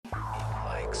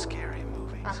like scary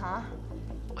movies? Uh-huh.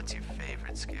 What's your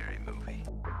favorite scary movie?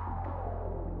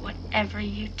 Whatever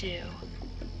you do,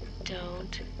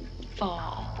 don't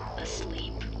fall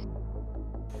asleep.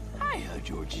 Hiya,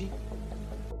 Georgie.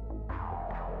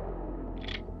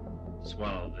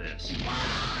 Swallow this.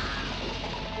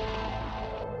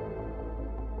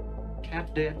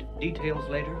 Cat dead. Details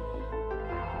later.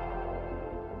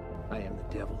 I am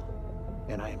the devil,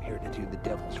 and I am here to do the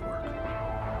devil's work.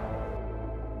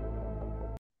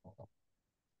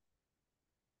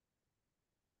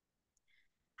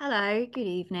 Hello, good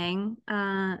evening.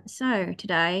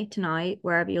 Tonight,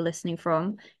 wherever you're listening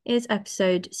from, is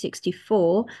episode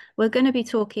 64. We're going to be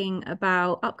talking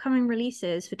about upcoming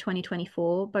releases for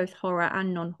 2024, both horror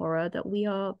and non-horror, that we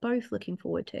are both looking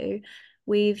forward to.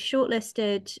 We've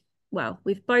shortlisted,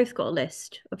 we've both got a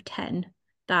list of 10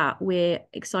 that we're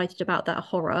excited about that are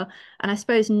horror. And I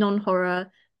suppose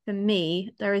non-horror, for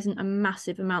me, there isn't a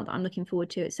massive amount that I'm looking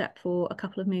forward to, except for a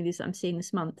couple of movies that I'm seeing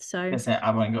this month. So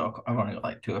I've only got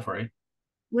like two or three.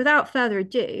 without further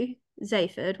ado,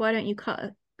 Zayford, why don't you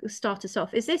start us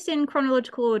off? Is this in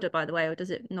chronological order, by the way, or does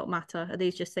it not matter? Are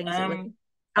these just things that we're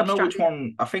I know which abstractly?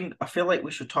 one. I feel like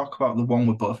we should talk about the one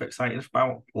we're both excited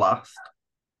about last.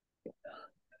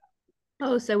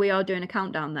 Oh, so we are doing a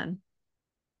countdown then.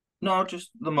 No, just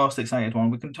the most excited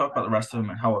one. We can talk about the rest of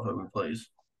them however we please.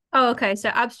 Oh, okay. So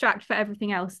abstract for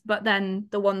everything else, but then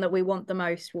the one that we want the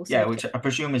most will Yeah, save. which I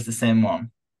presume is the same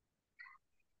one.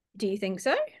 Do you think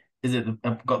so? Is it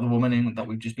got the woman in that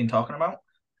we've just been talking about?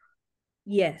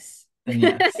 Yes. Then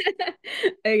yes.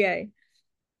 Okay.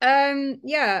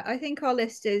 Yeah, I think our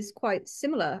list is quite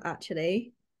similar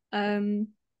actually. Yeah,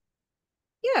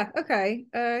 okay.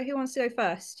 Who wants to go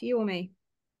first? You or me?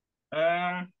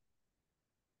 Um,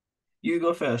 you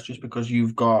go first, just because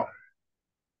you've got.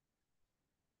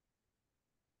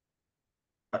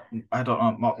 I don't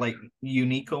know, not like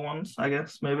unique ones, I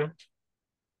guess maybe.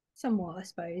 Somewhat, I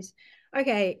suppose.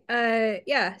 Okay,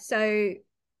 yeah, so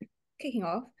kicking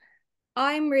off,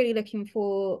 I'm really looking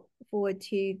forward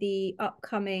to the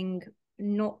upcoming,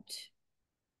 not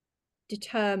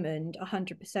determined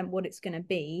 100% what it's going to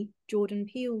be, Jordan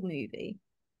Peele movie.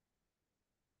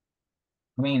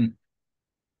 I mean,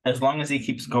 as long as he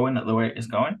keeps going at the way it's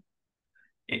going,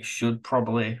 it should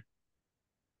probably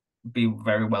be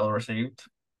very well received.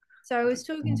 So I was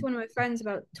talking to one of my friends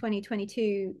about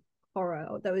 2022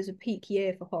 horror. That was a peak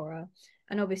year for horror.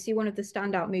 And obviously one of the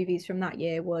standout movies from that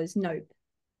year was Nope.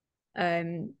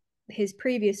 Um, his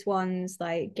previous ones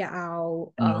like Get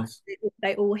Out, And those,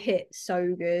 they all hit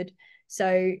so good. So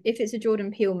if it's a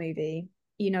Jordan Peele movie,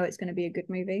 you know it's going to be a good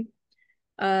movie.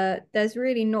 There's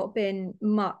really not been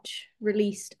much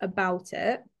released about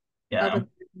it, yeah, other I'm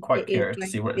than quite curious to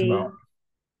see what it's about.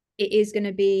 it is going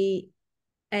to be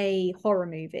a horror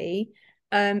movie.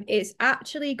 It's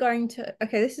actually going to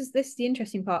this is the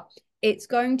interesting part. It's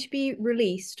going to be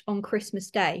released on Christmas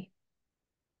Day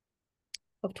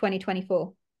of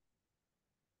 2024.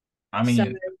 I So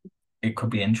mean, it could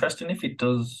be interesting if it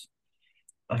does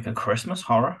like a Christmas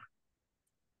horror.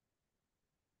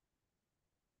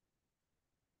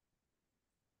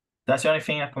 That's the only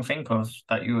thing I can think of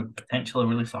that you would potentially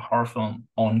release a horror film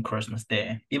on Christmas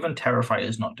Day. Even Terrifier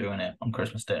is not doing it on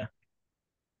Christmas Day.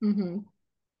 mhm.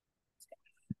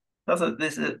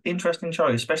 This is an interesting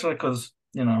choice, especially because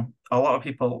a lot of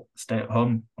people stay at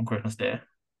home on Christmas Day,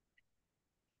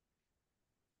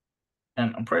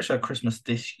 and I'm pretty sure Christmas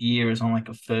this year is on like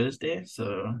a Thursday,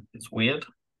 so it's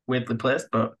weirdly placed.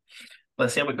 But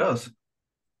let's see how it goes.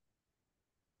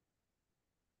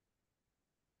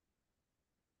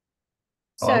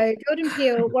 Hello. So Jordan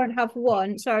Peele won't have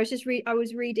one. So I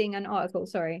was reading an article,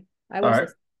 sorry. I All was right.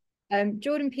 listening.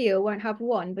 Jordan Peele won't have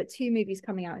one, but two movies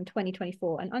coming out in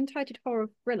 2024. An untitled horror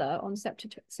thriller on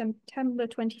September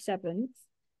 27th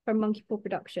from Monkey Paw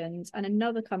Productions, and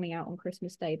another coming out on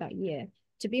Christmas Day that year.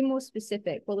 To be more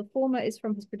specific, while the former is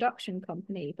from his production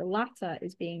company, the latter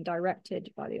is being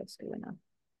directed by the Oscar winner.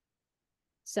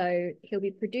 So he'll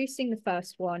be producing the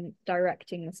first one,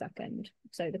 directing the second.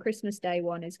 So the Christmas Day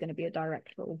one is going to be a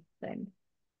directorial thing.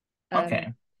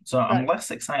 Okay. So I'm But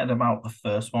less excited about the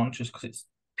first one just because it's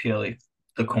purely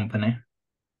the company.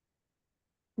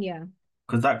 yeah,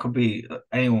 Because that could be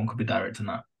anyone could be directing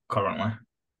that currently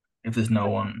if there's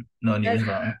no news there's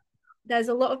about it. there's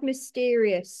a lot of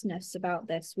mysteriousness about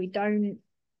this. We don't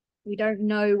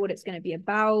know what it's going to be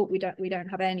about. We don't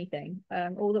have anything.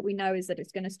 All that we know is that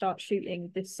it's going to start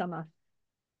shooting this summer.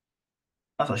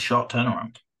 That's a short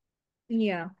turnaround.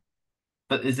 Yeah.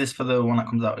 But is this for the one that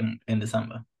comes out in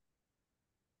December?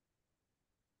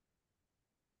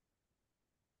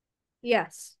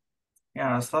 Yes.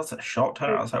 Yeah, that's a short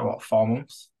turnaround. That's like what, 4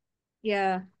 months?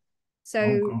 Yeah. Oh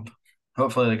So God.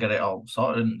 Hopefully they get it all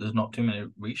sorted and there's not too many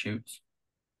reshoots.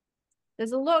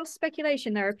 there's a lot of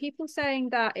speculation. There are people saying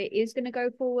that it is going to go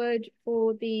forward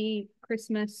for the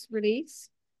Christmas release.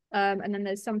 And then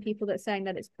there's some people that are saying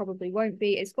that it's probably won't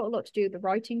be. It's got a lot to do with the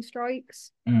writing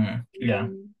strikes. Yeah.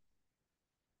 Um,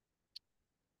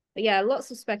 but yeah,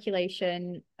 lots of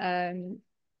speculation.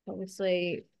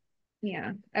 Obviously,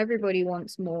 yeah, everybody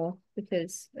wants more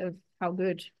because of how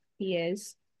good he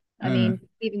is. I mean, Mm.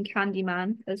 even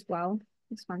Candyman as well.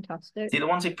 It's fantastic. See, the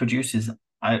ones he produces,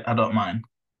 I don't mind.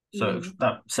 So Mm.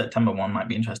 that September one might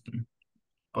be interesting,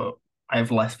 but I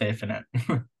have less faith in it.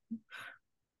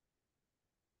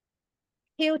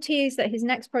 He'll tease that his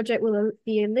next project will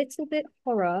be a little bit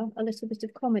horror, a little bit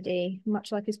of comedy,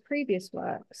 much like his previous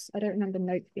works. I don't remember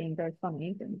Nope being very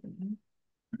funny.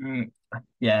 Mm,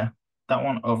 yeah, that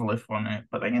one overly funny,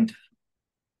 but again,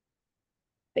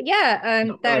 But yeah,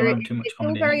 don't really remember too much it's all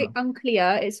comedy in it very though.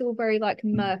 unclear. It's all very like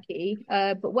Mm. murky.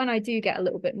 But when I do get a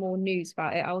little bit more news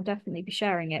about it, I'll definitely be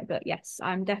sharing it. But yes,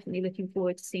 I'm definitely looking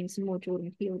forward to seeing some more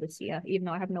Jordan Peele this year, even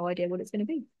though I have no idea what it's going to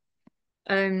be.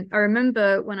 I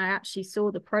remember when I actually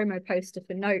saw the promo poster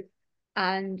for Nope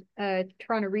and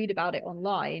trying to read about it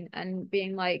online and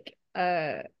being like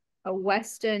a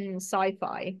Western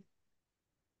sci-fi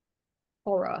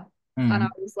horror. And I Mm.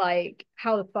 was like,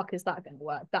 how the fuck is that gonna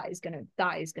work? That is gonna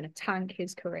tank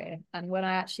his career. And when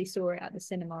I actually saw it at the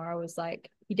cinema, I was like,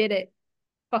 he did it,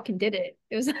 fucking did it.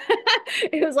 It was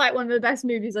it was like one of the best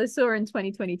movies I saw in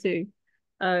 2022.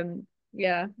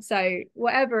 Yeah, so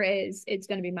whatever it is, it's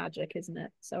gonna be magic, isn't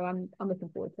it? So I'm looking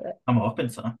forward to it. I'm hoping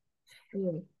so.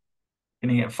 Mm. Can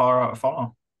you get 4 out of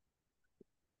 4?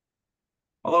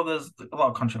 Although there's a lot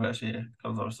of controversy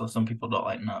because obviously some people don't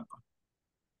like Nut.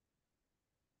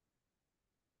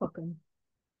 Fucking.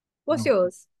 What's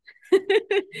yours?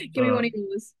 Give me one So of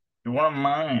yours. one of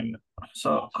mine,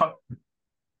 so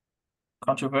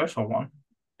controversial one,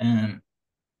 and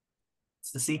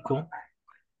it's the sequel,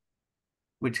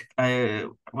 which I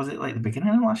was it like the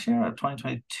beginning of last year or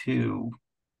 2022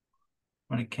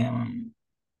 when it came.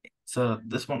 So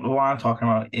this one, the one I'm talking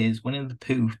about is Winnie the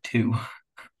Pooh 2.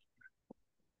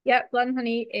 Yep, Blood and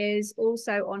Honey is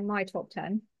also on my top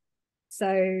 10.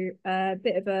 So a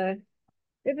bit of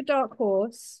a dark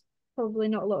horse. Probably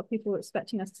not a lot of people were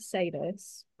expecting us to say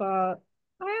this, but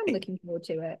I am It, looking forward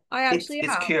to it. I it's actually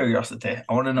it's am. curiosity.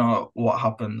 I want to know what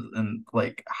happens and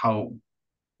like how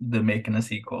they're making a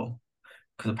sequel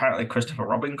because apparently Christopher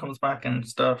Robin comes back and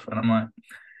stuff, and I'm like,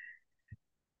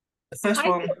 the first I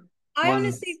one I was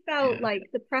honestly felt yeah, like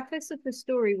the preface of the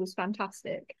story was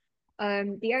fantastic.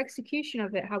 The execution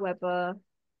of it, however,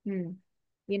 hmm,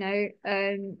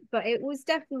 but it was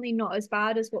definitely not as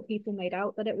bad as what people made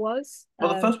out that it was.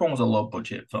 well, the first one was a low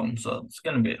budget film, so it's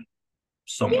gonna be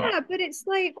somewhat. Yeah, but it's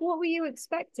like, what were you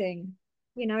expecting?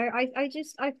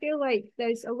 I feel like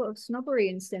there's a lot of snobbery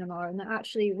in cinema, and that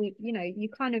actually you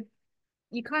kind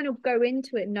of go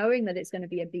into it knowing that it's going to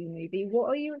be a B movie. What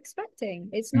are you expecting?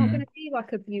 It's not going Mm. to be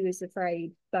like a Beau is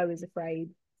afraid, Beau is afraid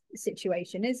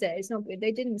situation, is it? It's not.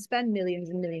 They didn't spend millions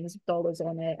and millions of dollars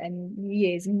on it and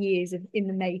years of in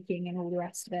the making and all the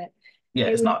rest of it. Yeah,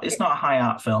 It was, it's not a high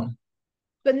art film.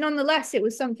 but nonetheless, it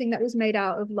was something that was made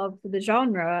out of love for the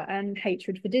genre and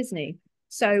hatred for Disney.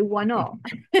 So why not?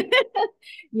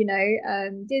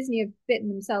 Disney have bitten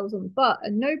themselves on the butt,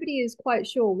 and nobody is quite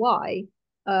sure why.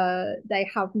 They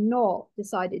have not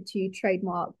decided to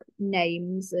trademark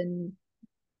names and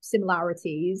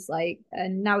similarities,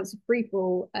 and now it's a free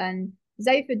fall. And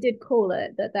Zafer did call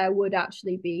it that there would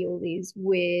actually be all these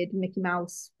weird Mickey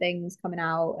Mouse things coming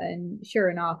out, and sure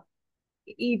enough,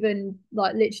 even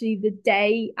like literally the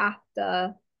day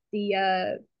after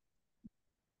the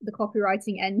the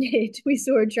copywriting ended, we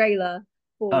saw a trailer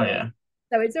for Oh it. yeah,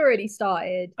 So it's already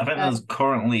started. I think there's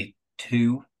currently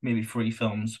 2, maybe 3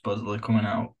 films supposedly coming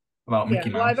out about Yeah, Mickey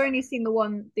well, I've Mouse. only seen the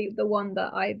one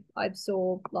that I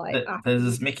saw like after.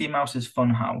 There's Mickey Mouse's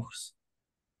Fun House,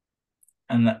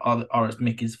 and or it's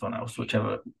Mickey's Fun House,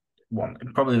 whichever one.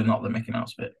 Probably not the Mickey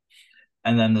Mouse bit.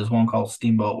 And then there's one called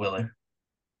Steamboat Willie.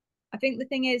 I think the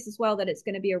thing is as well that it's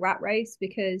going to be a rat race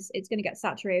because it's going to get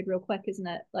saturated real quick, isn't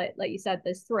it? Like you said,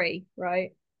 there's three,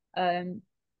 right? Um,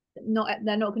 not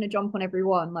they're not going to jump on every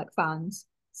one like fans,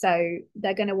 so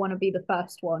they're going to want to be the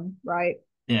first one, right?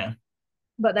 Yeah,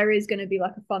 But there is going to be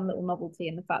like a fun little novelty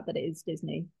in the fact that it is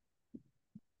Disney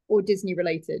or Disney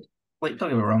related. like don't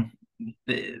get me wrong.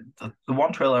 The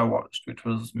one trailer I watched, which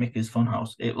was Mickey's Fun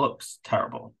House, it looks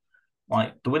terrible.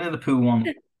 Like the Winnie the Pooh one,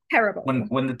 when Terrible.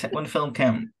 when the film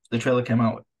came, the trailer came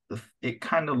out, it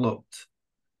kind of looked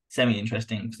semi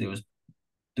interesting because it was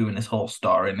doing this whole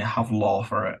story and they have lore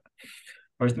for it.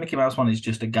 Whereas the Mickey Mouse one is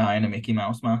just a guy in a Mickey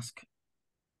Mouse mask.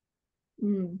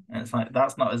 Mm. And it's like,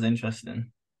 that's not as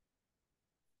interesting.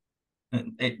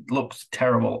 It looks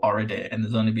terrible already, and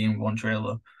there's only been one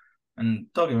trailer. And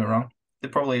don't get me wrong, they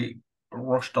probably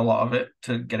rushed a lot of it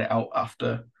to get it out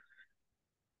after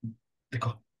the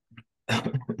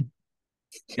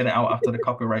get it out after the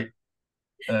copyright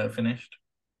finished.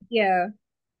 Yeah.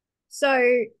 So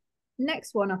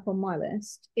next one up on my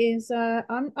list is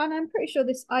I'm pretty sure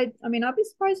this I mean I'd be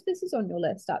surprised if this is on your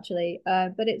list actually.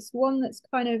 But it's one that's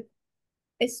kind of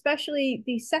especially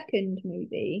the second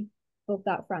movie of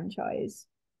that franchise.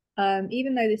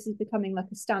 Even though this is becoming like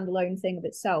a standalone thing of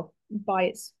itself by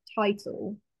its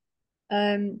title,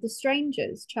 The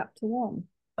Strangers Chapter One.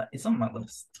 That is on my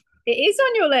list. It is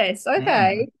on your list. Mm.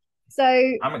 Okay. So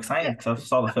I'm excited because I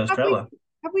saw the first have we trailer.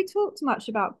 have we talked much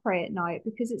about Pray at Night?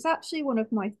 Because it's actually one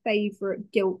of my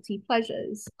favorite guilty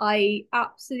pleasures. I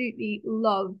absolutely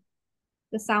love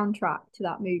the soundtrack to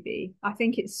that movie. I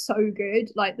think it's so good.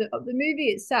 Like the movie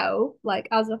itself, like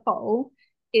as a whole,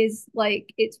 is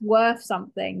like it's worth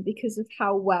something because of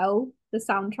how well the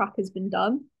soundtrack has been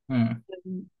done. Hmm.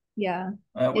 Yeah.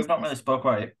 We've It's not really spoke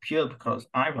about it pure because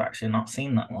I've actually not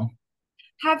seen that one.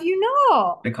 have you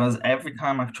not? Because every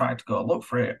time I've tried to go look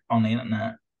for it on the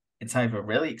internet, it's either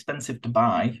really expensive to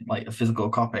buy, like a physical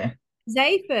copy,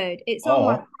 Zayford, it's on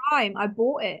my or Prime. I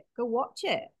bought it. Go watch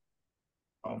it.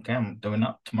 okay, I'm doing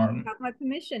that tomorrow. Have my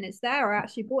permission. It's there. I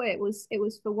actually bought it. It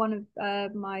was for one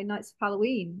of my nights of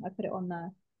Halloween. I put it on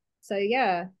there. So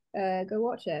yeah, go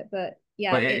watch it. But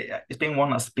But yeah, it's been one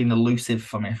that's been elusive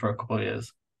for me for a couple of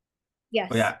years. But yes.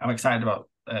 yeah, I'm excited about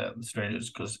The Strangers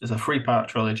because it's a three-part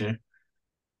trilogy,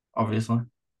 obviously.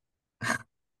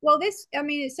 Well, this, I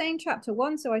mean, it's saying chapter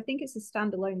one, so I think it's a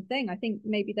standalone thing. I think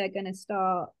maybe they're going to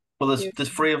start Well, doing. there's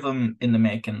three of them in the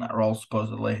making that are all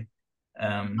supposedly.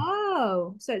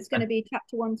 Oh, so it's going I, to be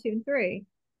chapter one, two, and three.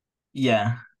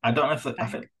 yeah, I don't know if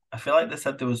Okay. I feel like they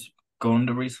said they was going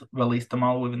to release them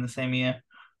all within the same year,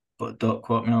 but don't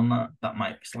quote me on that. That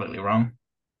might be slightly wrong.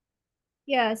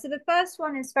 Yeah, so the first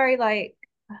one is very like,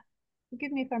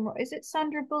 forgive me if I'm wrong. Is it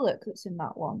Sandra Bullock that's in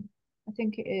that one? I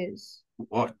think it is.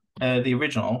 What the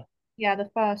original? Yeah, the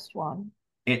first one.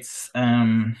 It's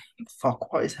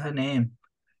fuck. What is her name?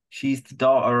 She's the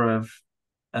daughter of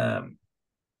um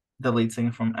the lead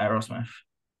singer from Aerosmith.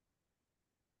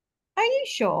 Are you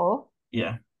sure?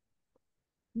 Yeah,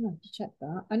 I'm gonna have to check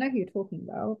that. I know who you're talking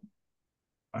about.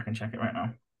 I can check it right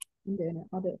now. I'm doing it.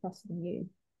 I'll do it faster than you.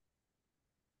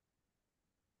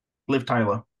 Liv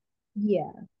Tyler.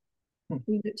 Yeah, Hmm.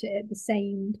 we looked at it at the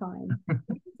same time. I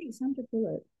don't think Sandra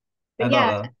Bullock. I But don't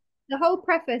yeah, know. the whole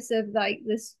preface of like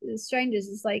this strangers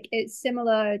is like it's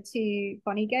similar to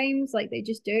funny games, like they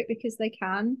just do it because they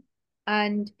can,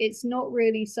 and it's not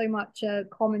really so much a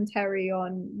commentary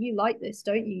on you like this,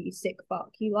 don't you, you sick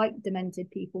fuck, you like demented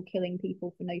people killing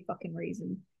people for no fucking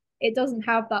reason. It doesn't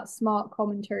have that smart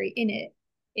commentary in it,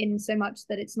 in so much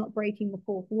that it's not breaking the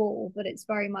fourth wall, but it's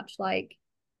very much like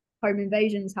home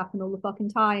invasions happen all the fucking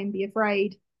time, be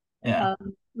afraid. Yeah.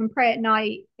 And Pray at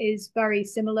Night is very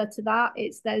similar to that.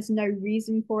 It's there's no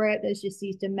reason for it. There's just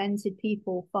these demented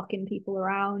people fucking people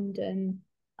around and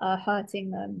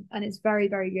hurting them, and it's very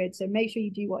very good. So make sure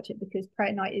you do watch it because Pray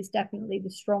at Night is definitely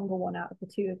the stronger one out of the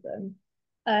two of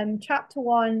them. Chapter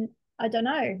one, I don't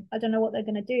know. I don't know what they're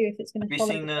going to do if it's going Have to you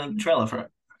follow seen the the same. trailer for it?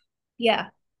 Yeah,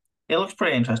 It looks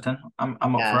pretty interesting. I'm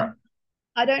up for yeah. it.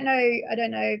 I don't know. I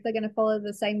don't know if they're going to follow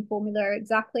the same formula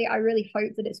exactly. I really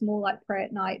hope that it's more like Pray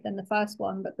at Night than the first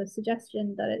one. But the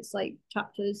suggestion that it's like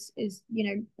chapters is,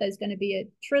 there's going to be a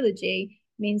trilogy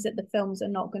means that the films are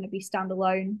not going to be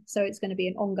standalone. So it's going to be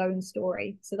an ongoing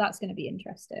story. So that's going to be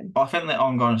interesting. Well, I think the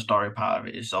ongoing story part of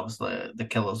it is obviously the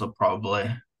killers will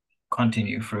probably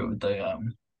continue through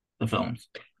the films.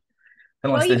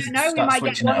 Well, Unless you they don't know. We start might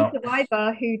get switching it one up.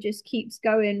 survivor who just keeps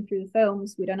going through the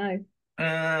films. We don't know.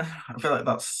 I feel like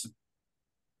that's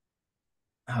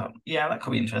yeah, that could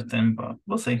be interesting, but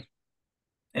we'll see.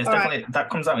 It's All right. definitely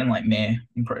that comes out in like May,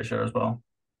 I'm pretty sure as well.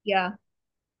 Yeah.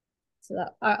 So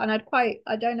that, and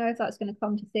I don't know if that's going to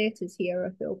come to theaters here or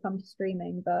if it'll come to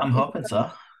streaming, but I'm hoping so.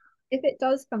 if it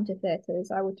does come to theaters,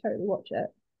 I would totally watch it.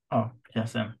 Oh,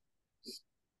 yes, All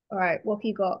right, what have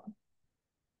you got?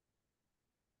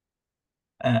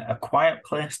 A Quiet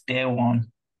Place Day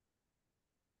One.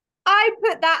 I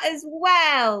put that as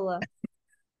well.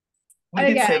 We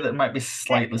did Okay. say that it might be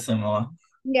slightly similar.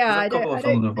 Yeah, There's a couple of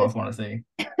films we both want to see.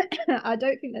 I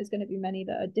don't think there's going to be many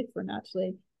that are different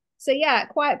actually. So yeah,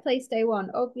 Quiet Place Day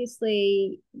One.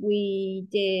 Obviously, we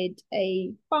did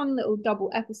a fun little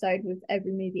double episode with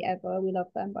every movie ever. We love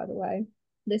them, by the way.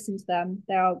 listen to them.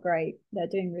 They are great. They're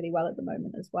doing really well at the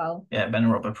moment as well. Yeah, Ben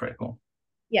and Rob are pretty cool.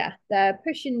 Yeah, they're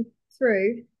pushing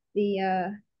through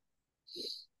the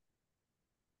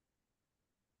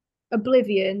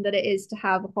oblivion that it is to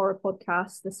have a horror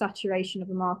podcast, the saturation of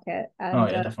the market, Oh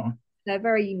and yeah, definitely. they're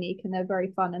very unique and they're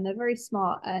very fun and they're very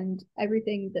smart, and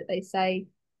everything that they say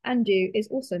and do is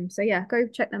awesome. So yeah, go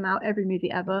check them out. Every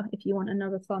movie ever, if you want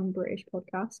another fun British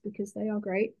podcast, because they are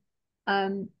great.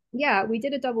 Yeah, we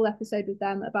did a double episode with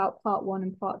them about part one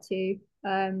and part two.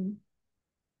 And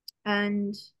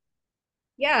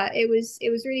yeah, it was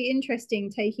really interesting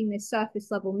taking this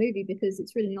surface level movie because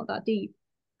it's really not that deep,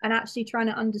 and actually trying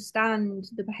to understand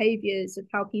the behaviors of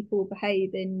how people behave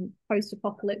in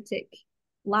post-apocalyptic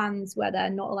lands where they're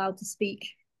not allowed to speak.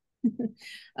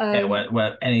 Yeah, um,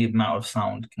 where any amount of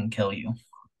sound can kill you.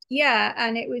 yeah,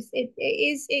 and it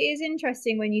is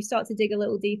interesting when you start to dig a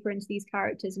little deeper into these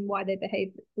characters and why they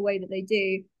behave the way that they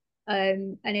do.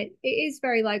 And it is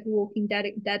very like Walking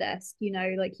Dead-esque,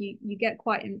 like you get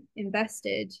quite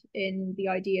invested in the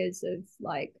ideas of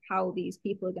like how these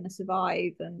people are going to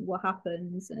survive and what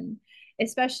happens, and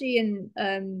especially in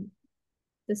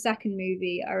the second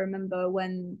movie, I remember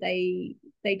when they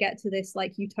get to this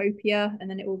like utopia and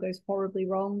then it all goes horribly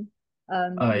wrong.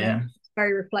 Oh And then yeah. it's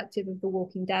very reflective of The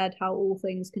Walking Dead, how all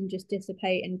things can just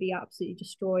dissipate and be absolutely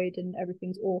destroyed and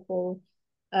everything's awful.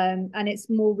 And it's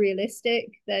more realistic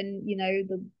than,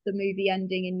 the movie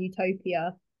ending in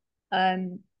Utopia.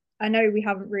 Um, I know we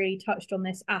haven't really touched on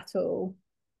this at all,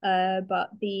 but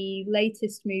the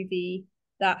latest movie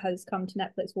that has come to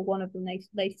Netflix, well, one of the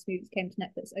latest movies came to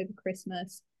Netflix over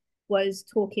Christmas, was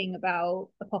talking about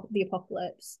the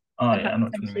apocalypse Oh and how yeah, I know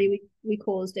what you essentially mean. we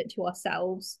caused it to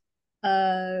ourselves.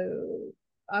 Uh,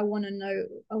 I want to know,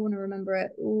 I want to remember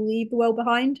it. Leave the world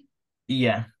behind.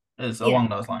 Yeah, it's Yeah, along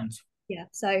those lines. yeah.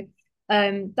 So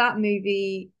that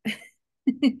movie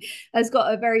has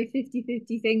got a very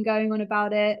 50-50 thing going on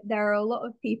about it. There are a lot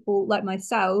of people like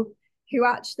myself who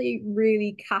actually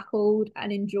really cackled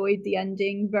and enjoyed the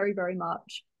ending very, very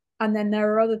much. And then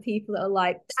there are other people that are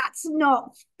like, that's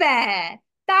not fair.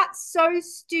 That's so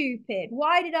stupid.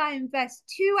 Why did I invest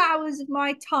 2 hours of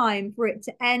my time for it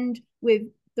to end with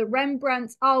the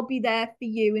Rembrandts, I'll be there for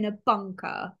you in a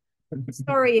bunker?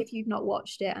 Sorry if you've not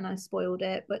watched it and I spoiled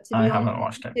it, but to I be honest, haven't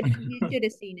watched it. you should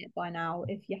have seen it by now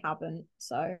if you haven't.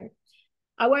 So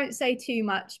I won't say too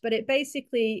much, but it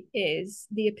basically is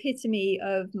the epitome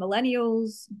of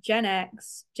millennials, Gen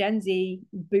X, Gen Z,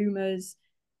 boomers,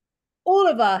 all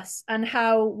of us, and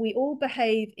how we all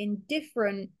behave in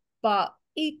different but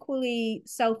equally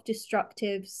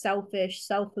self-destructive, selfish,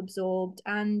 self-absorbed,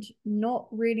 and not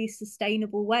really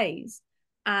sustainable ways.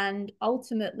 And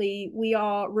ultimately, we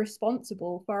are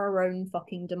responsible for our own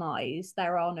fucking demise.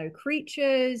 There are no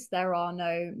creatures, there are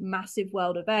no massive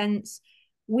world events.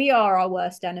 We are our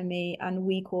worst enemy and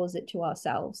we cause it to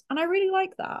ourselves. And I really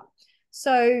like that.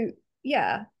 So,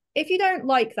 yeah, if you don't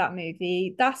like that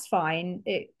movie, that's fine.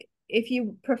 If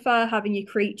you prefer having your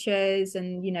creatures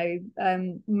and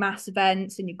mass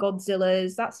events and your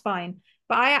Godzillas, that's fine.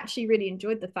 But I actually really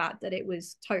enjoyed the fact that it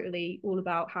was totally all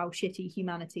about how shitty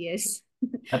humanity is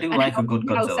I do and like a good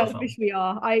how Godzilla selfish film. we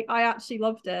are. I actually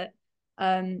loved it.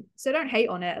 So don't hate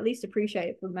on it. At least appreciate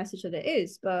it for the message that it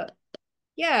is. But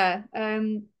yeah,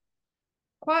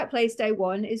 Quiet Place Day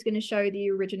One is going to show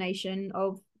the origination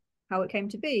of how it came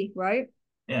to be, right?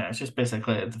 Yeah, it's just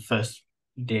basically the first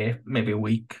day, maybe a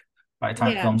week by the time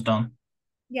the Yeah. film's done.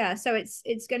 Yeah, so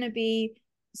it's going to be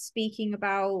speaking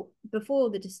about before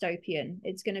the dystopian.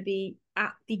 It's going to be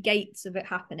at the gates of it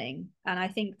happening, and I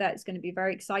think that's going to be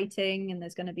very exciting. And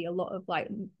there's going to be a lot of like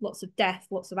lots of death,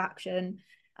 lots of action,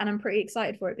 and I'm pretty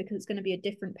excited for it because it's going to be a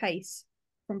different pace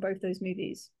from both those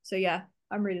movies. So yeah,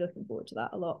 I'm really looking forward to that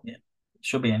a lot. Yeah,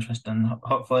 should be interesting.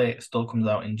 Hopefully, it still comes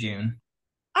out in June.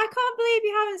 I can't believe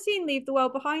you haven't seen Leave the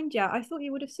World Behind yet. I thought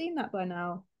you would have seen that by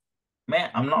now. Mate,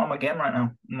 I'm not on my game right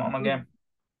now. I'm not on my game.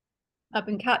 I've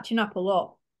been catching up a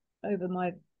lot over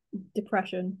my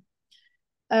depression.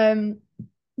 Um,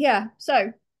 yeah,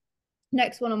 so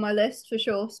next one on my list for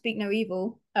sure, Speak No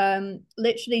Evil.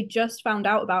 Literally just found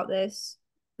out about this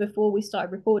before we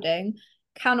started recording.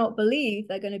 Cannot believe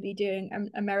they're going to be doing an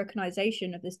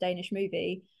Americanization of this Danish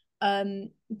movie.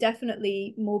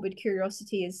 Definitely morbid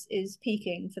curiosity is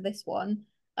peaking for this one.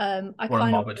 I What a kind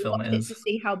of morbid film watch it it to is.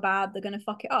 see how bad they're going to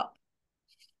fuck it up.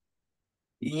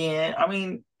 Yeah, I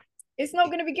mean, It's not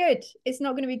going to be good. It's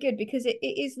not going to be good because it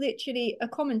is literally a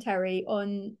commentary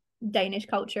on Danish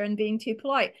culture and being too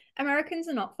polite. Americans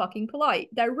are not fucking polite.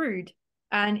 They're rude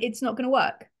and it's not going to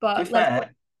work. to be But let's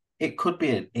fair, it could be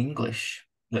an English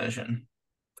version.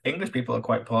 English people are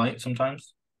quite polite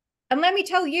sometimes. And let me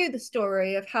tell you the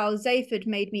story of how Zaphod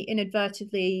made me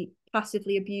inadvertently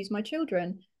passively abuse my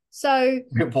children. So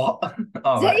What?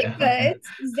 All right. Zaphod,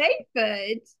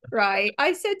 Zaphod, right?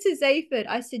 I said to Zaphod,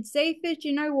 I said, Zaphod,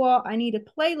 you know what? I need a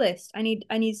playlist. I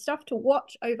need stuff to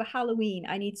watch over Halloween.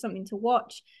 I need something to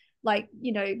watch. Like,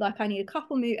 like I need a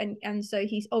couple movies. And so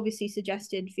he's obviously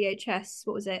suggested VHS.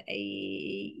 What was it?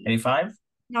 85?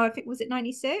 No, I think was it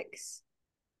 96?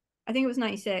 I think it was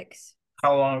 96.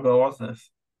 How long ago was this?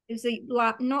 It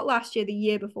was not last year, the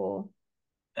year before.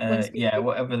 When Yeah,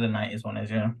 whatever the 90s one is,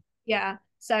 yeah. Yeah.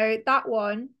 So that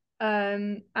one,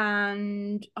 and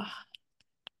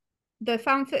the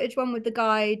fan footage one with the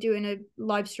guy doing a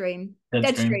live stream,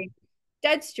 Deadstream.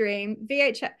 Deadstream,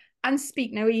 VHS, and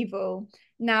Speak No Evil.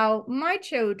 Now, my I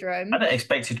children, don't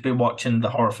expect you to be watching the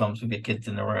horror films with your kids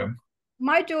in the room.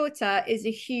 my daughter is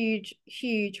a huge,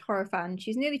 huge horror fan.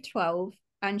 She's nearly 12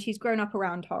 and she's grown up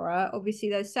around horror. Obviously,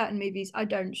 there's certain movies I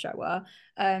don't show her.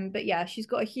 But yeah, she's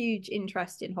got a huge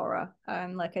interest in horror.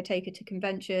 Like I take her to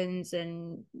conventions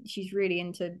and she's really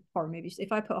into horror movies.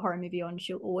 If I put a horror movie on,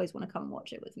 she'll always want to come and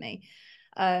watch it with me.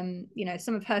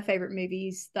 Some of her favorite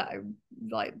movies that are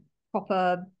like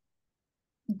proper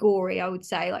gory, I would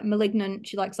say, like Malignant.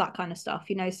 She likes that kind of stuff,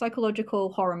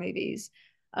 psychological horror movies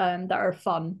that are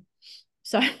fun.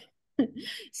 So,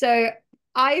 so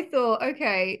I thought,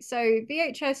 okay, so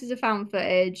VHS is a found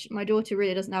footage. My daughter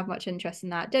really doesn't have much interest in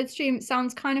that. Deadstream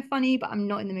sounds kind of funny, but I'm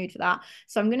not in the mood for that.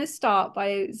 So I'm going to start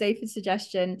by Zaphid's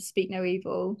suggestion, Speak No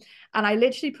Evil. And I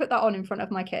literally put that on in front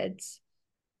of my kids.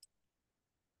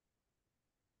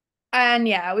 And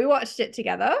yeah, we watched it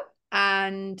together.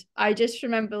 And I just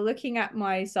remember looking at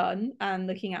my son and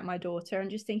looking at my daughter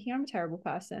and just thinking, I'm a terrible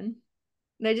person.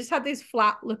 They just had this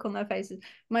flat look on their faces.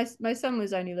 My son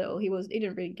was only little. He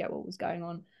didn't really get what was going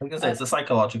on. I was gonna say it's a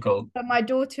psychological But my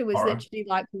daughter was horror. literally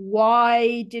like,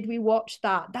 "Why did we watch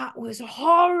that? That was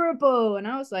horrible." And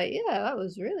I was like, "Yeah, that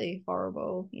was really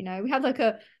horrible." We had like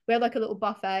a little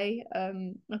buffet, like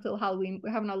a little Halloween.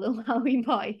 We're having our little Halloween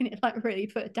party, and it like really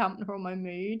put a dampener on my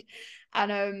mood.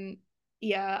 And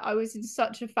yeah, I was in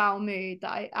such a foul mood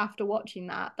that after watching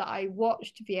that I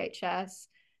watched VHS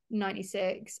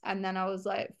 96 and then I was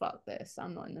like, fuck this,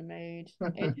 I'm not in the mood.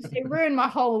 It ruined my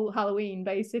whole Halloween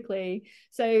basically.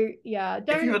 So yeah,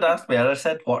 If you don't had asked me, I'd have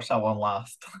said watch that one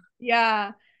last.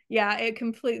 yeah, yeah, it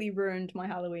completely ruined my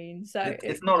Halloween. So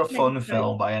It's it not a just makes fun no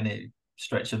film by any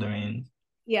stretch of the means.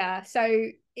 yeah. So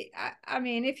I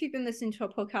mean, if you've been listening to our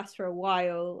podcast for a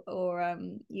while, or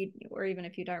even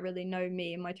if you don't really know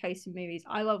me and my taste in movies,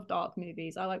 I love dark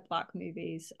movies. I like black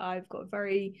movies. I've got a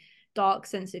very dark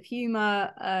sense of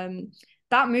humor.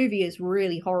 That movie is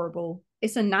really horrible.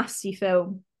 It's a nasty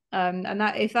film. And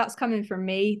that if that's coming from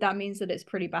me, that means that it's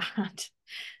pretty bad.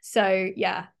 So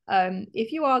yeah,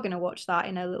 if you are going to watch that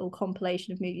in a little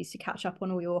compilation of movies to catch up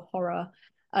on all your horror,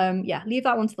 yeah, leave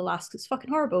that one to the last because it's fucking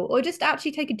horrible. Or just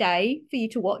actually take a day for you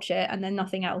to watch it and then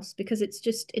nothing else because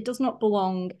it does not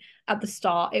belong at the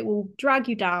start. It will drag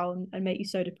you down and make you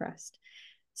so depressed.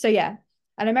 So yeah,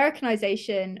 an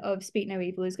Americanization of Speak No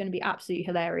Evil is going to be absolutely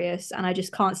hilarious, and I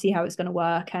just can't see how it's going to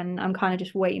work. And I'm kind of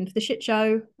just waiting for the shit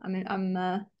show. I mean,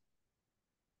 I'm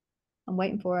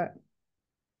waiting for it.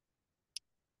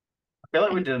 I feel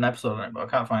like we did an episode on it, but I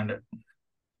can't find it.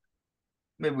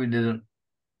 Maybe we didn't.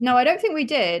 No, I don't think we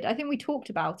did. I think we talked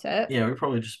about it. Yeah, we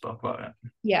probably just spoke about it.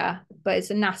 Yeah, but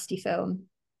it's a nasty film.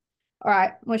 All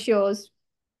right, what's yours?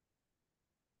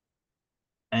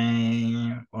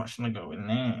 And what should I go with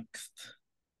next?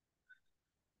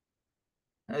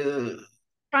 Uh,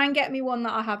 Try and get me one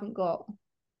that I haven't got.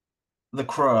 The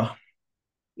Crow.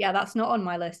 Yeah, that's not on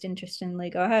my list, interestingly.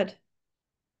 Go ahead.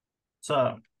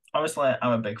 So obviously,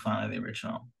 I'm a big fan of the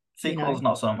original. You know. Sequels,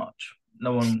 not so much.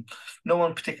 No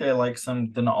one particularly likes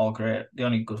them. They're not all great. The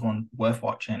only good one worth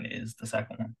watching is the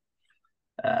second one.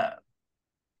 Uh,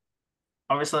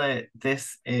 Obviously,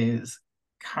 this is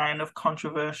kind of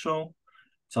controversial.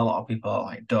 So a lot of people are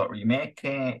like, "Don't remake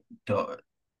it. Don't.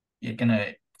 You're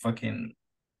gonna fucking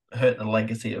hurt the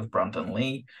legacy of Brandon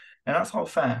Lee," and that's all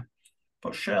fair.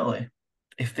 But surely,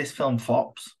 if this film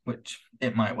flops, which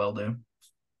it might well do,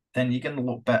 then you're gonna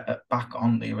look back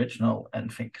on the original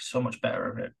and think so much better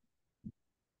of it.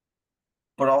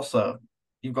 But also,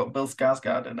 you've got Bill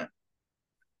Skarsgård in it,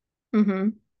 Mm-hmm.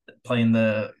 playing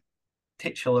the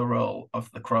titular role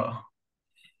of the Crow,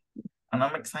 and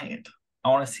I'm excited. I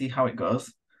want to see how it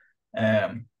goes.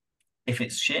 If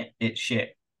it's shit, it's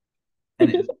shit,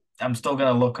 and I'm still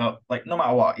gonna look up like no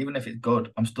matter what, even if it's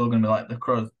good, I'm still gonna be like the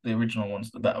Crow, the original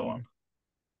one's the better one,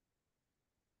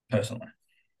 personally.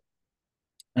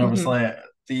 And Mm-hmm. obviously,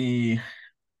 the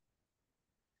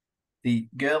the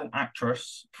girl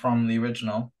actress from the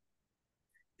original,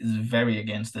 is very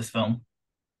against this film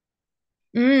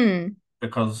Mm.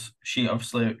 because she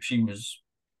obviously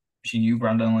she knew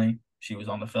Brandon Lee. She was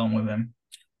on the film with him.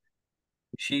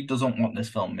 She doesn't want this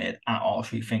film made at all.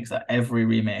 She thinks that every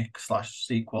remake slash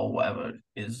sequel, whatever,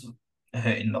 is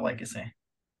hurting the legacy.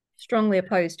 Strongly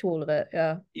opposed to all of it.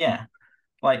 Yeah. Yeah,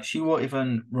 like she won't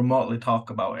even remotely talk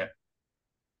about it.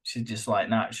 She's just like,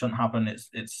 nah, it shouldn't happen.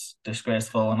 It's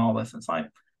disgraceful and all this. It's like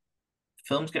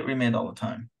films get remade all the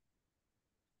time.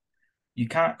 You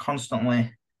can't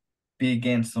constantly be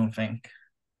against something.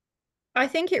 I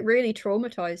think it really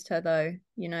traumatized her though,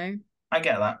 I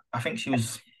get that.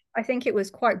 I think it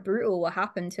was quite brutal what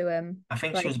happened to him. I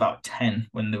think she Like, was about 10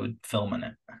 when they were filming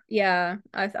it. yeah,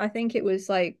 I think it was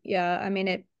like, yeah, I mean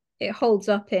it holds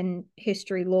up in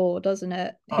history lore, doesn't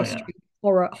it? Oh yeah. History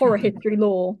horror history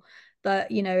lore that,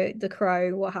 The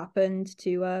Crow, what happened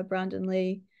to Brandon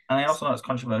Lee. And I also know it's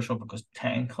controversial because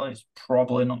technically it's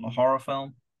probably not a horror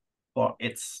film, but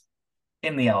it's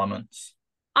in the elements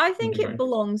I to a think it degree.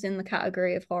 belongs in the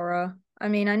category of horror. I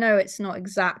mean, I know it's not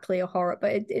exactly a horror,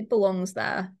 but it belongs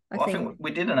there. I Well, I think, think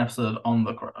we did an episode on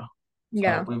The Crow, so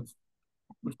yeah.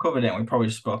 we've covered it. And we probably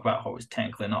just spoke about how it's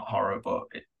technically not horror, but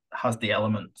it has the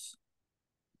elements.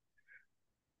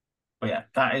 But yeah,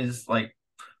 that is like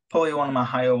probably one of my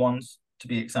higher ones to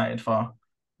be excited for.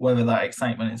 Whether that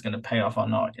excitement is going to pay off or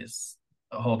not is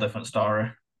a whole different story.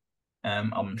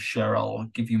 I'm sure I'll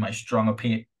give you my strong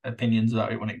opinions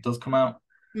about it when it does come out.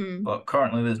 Hmm. But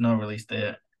currently, there's no release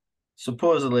date.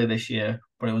 Supposedly this year,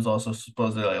 but it was also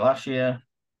supposedly last year.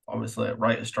 Obviously,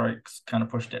 writer strikes kind of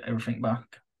pushed everything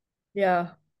back. Yeah.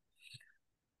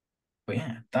 But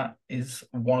yeah, that is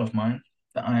one of mine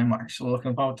that I am actually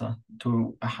looking forward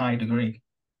to a high degree.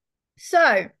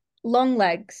 So, Long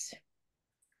Legs.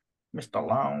 Mr.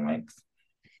 Longlegs.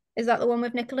 Is that the one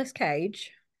with Nicolas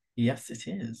Cage? Yes, it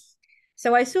is.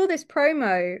 So I saw this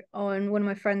promo on one of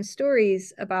my friend's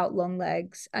stories about Long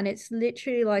Legs, and it's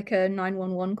literally like a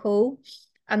 911 call.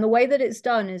 And the way that it's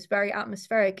done is very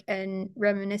atmospheric and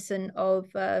reminiscent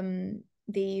of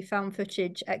the found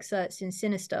footage excerpts in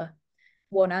Sinister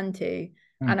 1 and 2.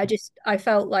 And Mm. I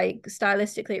felt like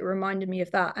stylistically it reminded me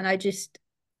of that. And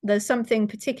there's something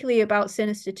particularly about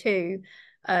Sinister 2.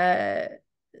 Uh,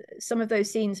 some of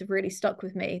those scenes have really stuck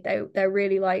with me. They're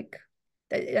really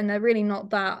and they're really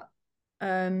not that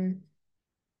um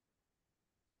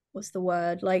what's the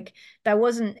word, like there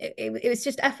wasn't it was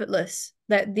just effortless,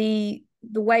 that the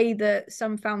way that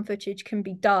some found footage can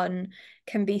be done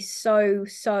can be so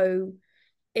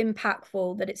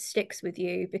impactful that it sticks with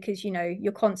you, because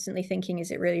you're constantly thinking,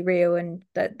 is it really real? And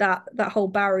that whole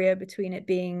barrier between it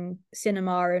being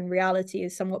cinema and reality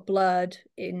is somewhat blurred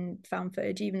in found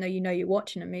footage, even though you're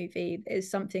watching a movie,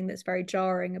 is something that's very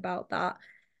jarring about that.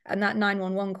 And that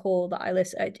 911 call that I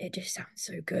listen, it just sounds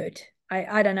so good.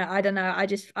 I don't know.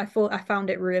 I found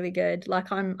it really good.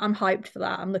 Like I'm hyped for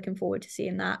that. I'm looking forward to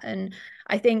seeing that. And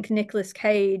I think Nicolas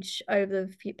Cage over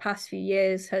the past few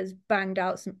years has banged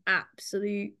out some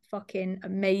absolute fucking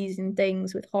amazing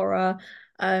things with horror.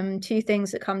 Two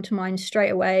things that come to mind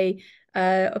straight away.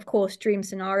 Of course, Dream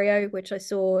Scenario, which I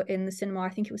saw in the cinema. I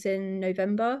think it was in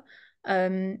November.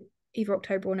 Either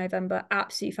October or November.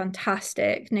 Absolutely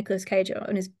fantastic. Nicolas Cage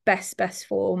on his best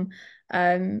form.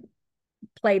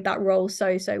 Played that role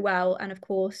so well. And of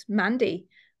course, Mandy,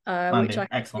 which Mandy,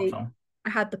 excellent film.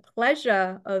 I had the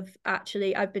pleasure of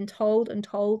actually, I've been told and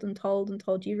told and told and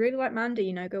told, you really like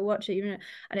Mandy, go watch it.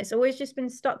 And it's always just been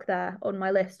stuck there on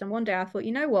my list. And one day I thought,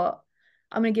 you know what?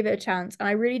 I'm going to give it a chance. And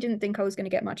I really didn't think I was going to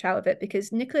get much out of it,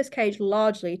 because Nicolas Cage,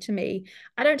 largely to me,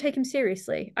 I don't take him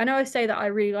seriously. I know I say that I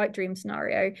really like Dream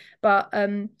Scenario, but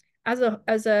as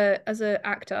a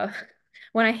actor,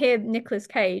 when I hear Nicolas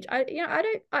Cage,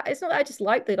 it's not that I just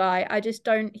like the guy. I just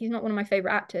don't, he's not one of my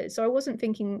favorite actors. So I wasn't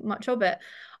thinking much of it.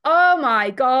 Oh my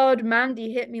God,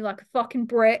 Mandy hit me like a fucking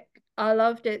brick. I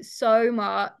loved it so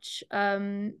much.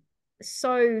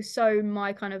 So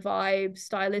my kind of vibe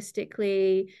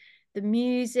stylistically, the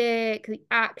music, the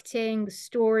acting, the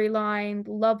storyline,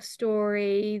 the love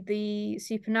story, the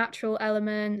supernatural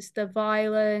elements, the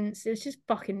violence. It's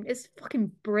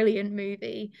fucking brilliant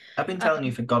movie. I've been telling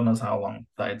you for God knows how long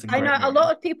that it's a I know great a movie.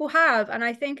 lot of people have, and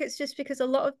I think it's just because a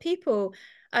lot of people,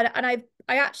 and I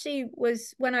actually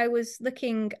was, when I was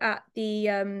looking at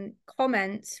the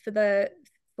comments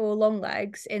for Long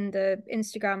Legs in the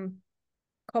Instagram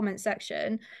comment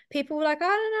section, people were like, I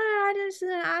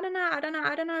don't know,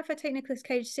 I don't know if I take Nicolas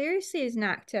Cage seriously as an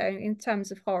actor in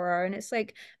terms of horror. And it's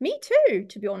like, me too,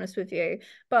 to be honest with you.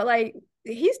 But like,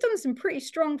 he's done some pretty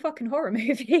strong fucking horror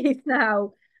movies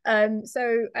now.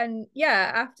 So, and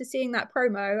yeah, after seeing that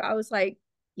promo, I was like,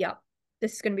 yeah,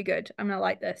 this is gonna be good. I'm gonna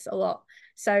like this a lot.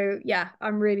 So yeah,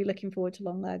 I'm really looking forward to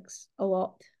Longlegs a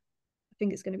lot. I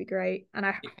think it's going to be great, and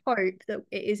I hope that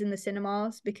it is in the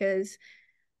cinemas because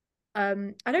I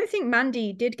don't think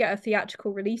Mandy did get a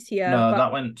theatrical release here, No, but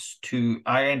that went to.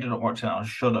 I ended up watching it on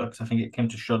Shudder because I think it came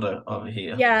to Shudder over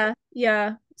here. yeah,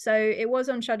 yeah. So it was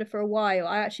on Shudder for a while.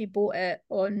 I actually bought it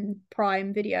on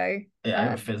Prime Video. Yeah, I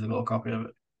have a physical copy of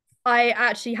it. I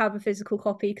actually have a physical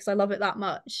copy because I love it that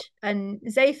much. And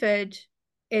Zayford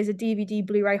is a DVD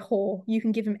Blu-ray whore. You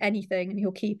can give him anything and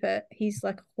he'll keep it. He's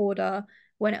like a hoarder.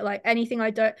 When it like anything I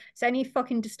don't, it's any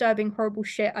fucking disturbing, horrible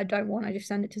shit I don't want, I just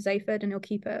send it to Zayford and he'll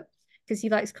keep it because he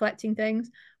likes collecting things.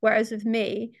 Whereas with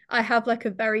me, I have like a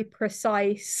very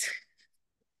precise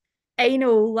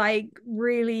anal, like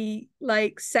really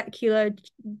like secular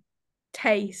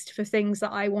taste for things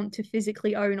that I want to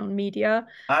physically own on media.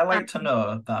 I And like to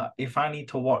know that if I need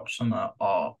to watch something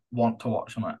or want to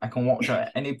watch something, I can watch it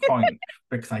at any point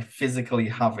because I physically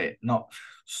have it, not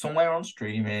somewhere on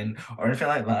streaming or anything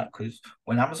like that. Because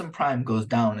when Amazon Prime goes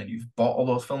down and you've bought all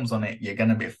those films on it, you're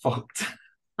gonna be fucked.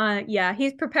 yeah,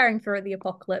 he's preparing for the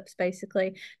apocalypse,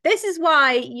 basically. This is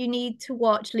why you need to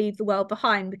watch Leave the World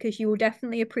Behind, because you will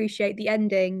definitely appreciate the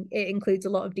ending. It includes a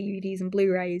lot of DVDs and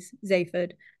Blu-rays,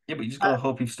 Zayford. Yeah, but you just gotta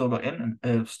hope you've still got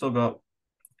still got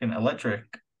fucking electric.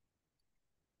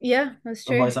 Yeah, that's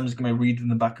true. Otherwise, I'm just gonna be reading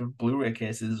the back of Blu-ray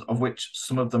cases, of which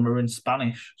some of them are in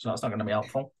Spanish, so that's not gonna be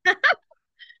helpful.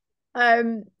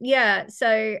 Yeah, so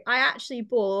I actually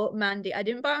bought Mandy. I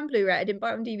didn't buy it on Blu-ray, I didn't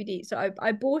buy it on DVD. So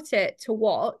I bought it to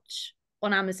watch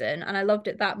on Amazon and I loved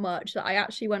it that much that I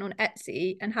actually went on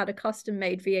Etsy and had a custom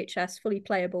made VHS fully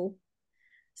playable.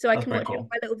 So I That's can pretty watch it on cool.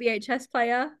 my little VHS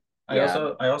player. I Yeah.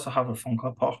 also I also have a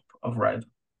Funko Pop of Red.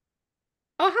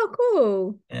 Oh, how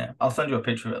cool. Yeah, I'll send you a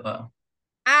picture of it though.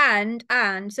 And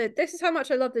so this is how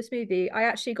much I love this movie. I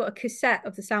actually got a cassette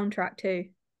of the soundtrack too.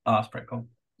 Oh, that's pretty cool.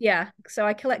 Yeah, so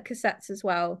I collect cassettes as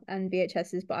well and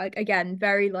VHSs, but again,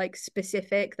 very like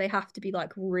specific. They have to be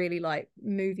like really like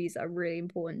movies that are really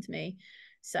important to me.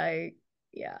 So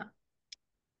yeah,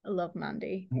 I love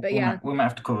Mandy. But We yeah, might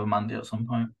have to cover Mandy at some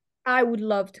point. I would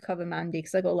love to cover Mandy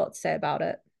because I got a lot to say about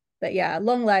it. But yeah,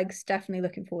 Long Legs, definitely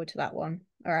looking forward to that one.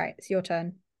 All right, it's your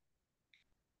turn.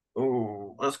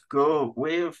 Oh, let's go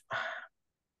with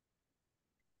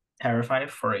Terrifier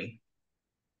 3.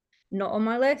 Not on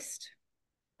my list.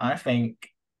 I think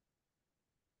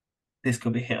this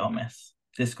could be hit or miss.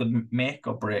 This could make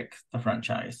or break the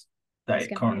franchise that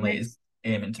It's it gonna be a currently is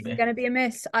miss. aiming to It's be. gonna be a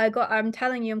miss. I'm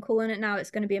telling you, I'm calling it now.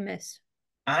 It's gonna be a miss.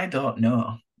 I don't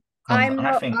know. Because I'm I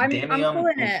not think I'm Damien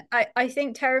calling it. I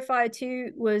think Terrifier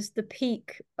 2 was the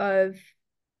peak of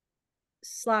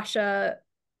slasher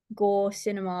gore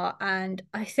cinema, and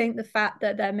I think the fact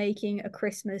that they're making a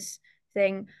Christmas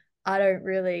thing, I'm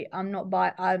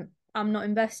not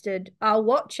invested. I'll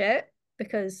watch it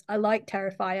because I like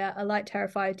Terrifier. I like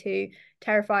Terrifier 2.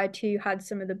 Terrifier 2 had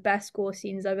some of the best gore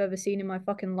scenes I've ever seen in my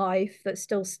fucking life that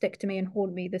still stick to me and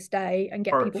haunt me this day and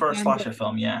for a slasher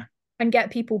film, yeah.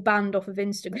 get people banned off of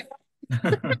Instagram.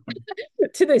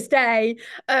 To this day.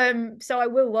 So I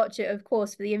will watch it, of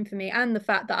course, for the infamy and the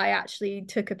fact that I actually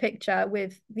took a picture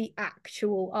with the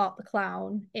actual Art the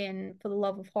Clown in For the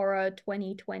Love of Horror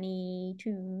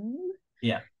 2022.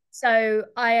 Yeah. So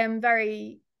I am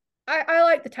very I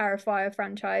like the Terrifier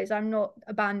franchise. I'm not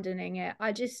abandoning it.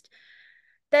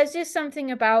 There's just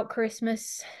something about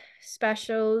Christmas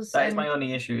specials That is and my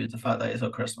only issue is the fact that it's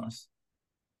at Christmas.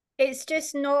 it's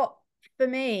just not for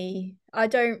me. I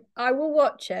will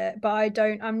watch it, but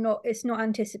I'm not it's not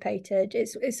anticipated.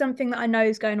 It's something that I know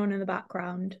is going on in the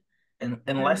background.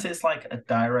 Unless Um, it's like a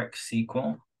direct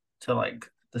sequel to like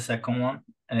the second one,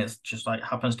 and it's just like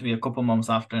happens to be a couple months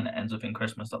after and it ends up in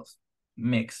Christmas, that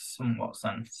makes somewhat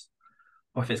sense.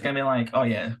 But if it's gonna be like, oh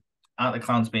yeah, Art the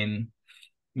Clown's been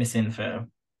missing for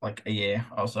like a year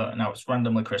or so, and now it's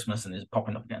randomly Christmas and is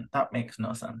popping up again, that makes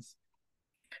no sense.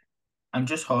 I'm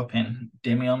just hoping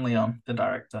Damien Leon, the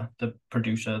director, the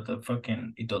producer,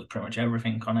 he does pretty much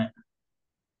everything on it,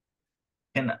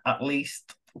 can at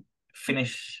least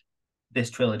finish this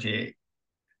trilogy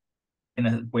in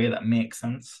a way that makes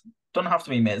sense. Don't have to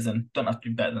be amazing. Don't have to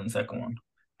be better than the second one.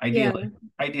 yeah.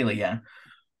 Ideally, yeah.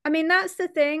 I mean, that's the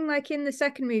thing. Like in the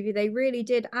second movie, they really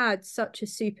did add such a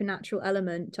supernatural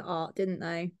element to art, didn't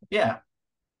they? Yeah.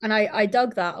 And I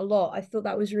dug that a lot. I thought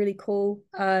that was really cool.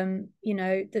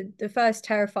 The first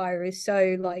Terrifier is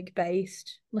so like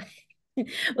based.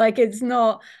 Like it's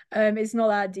not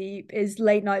that deep. It's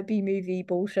late night B movie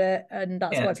bullshit, and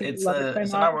that's Yeah, why people love it so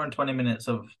it's an much. hour and 20 minutes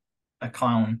of a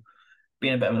clown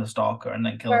being a bit of a stalker and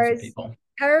then killing some Whereas people.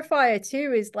 Terrifier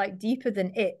 2 is like deeper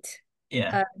than it.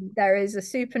 Yeah. There is a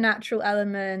supernatural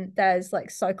element, there's like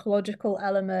psychological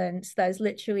elements, there's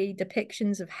literally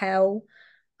depictions of hell.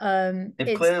 They've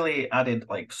It's clearly added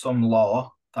like some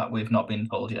lore that we've not been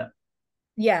told yet.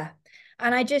 Yeah.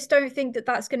 And I just don't think that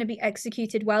that's going to be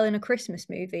executed well in a Christmas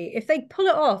movie. If they pull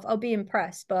it off, I'll be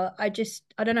impressed, but I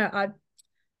don't know. I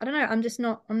don't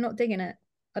know. I'm not digging it.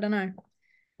 I don't know.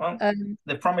 Well, Um,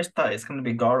 they promised that it's going to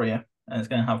be gorier and it's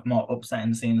going to have more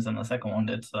upsetting scenes than the second one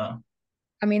did. So,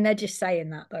 I mean, they're just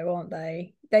saying that though, aren't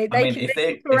they? I mean, They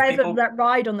can forever people that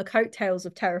ride on the coattails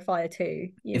of Terrifier 2,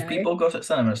 you if know. people go to the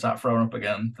cinema and start throwing up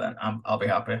again, then I'll be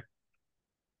happy.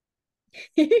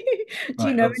 Do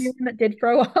you Like know that's anyone that did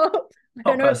throw up? I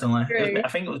don't not know if that's personally. true. I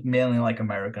think it was mainly like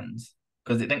Americans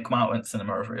because it didn't come out in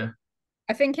cinema over here.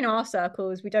 I think in our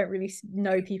circles, we don't really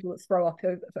know people that throw up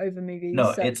over movies.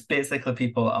 No, So, it's basically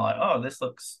people that are like, oh, this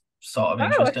looks sort of oh, a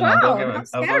interesting. clown, how I'll go give it a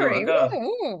scary. go.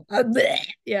 Ooh. Bleh.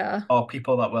 Yeah. Or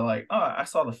people that were like, oh, I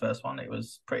saw the first one. It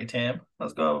was pretty tame.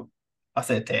 Let's go. I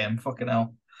say tame. Fucking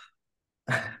hell.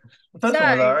 The first one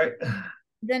So was all right.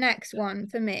 the next one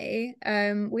for me,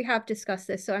 we have discussed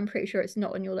this, so I'm pretty sure it's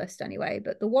not on your list anyway,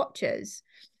 but The Watchers.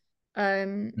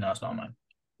 Um, No, it's not mine.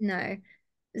 no.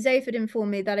 Zayford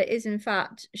informed me that it is in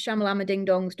fact Shamalama Ding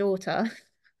Dong's daughter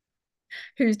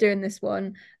who's doing this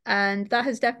one, and that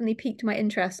has definitely piqued my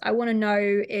interest. I want to know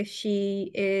if she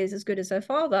is as good as her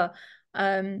father.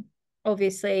 Um,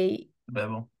 Obviously,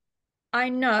 Debatable. I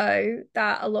know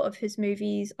that a lot of his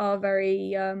movies are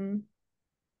very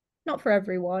not for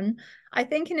everyone. I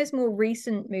think in his more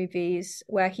recent movies,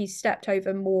 where he's stepped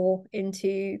over more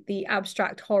into the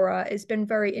abstract horror, it's been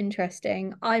very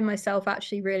interesting. I myself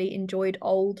actually really enjoyed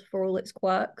Old for all its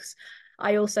quirks.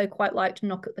 I also quite liked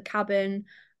Knock at the Cabin.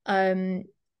 Um,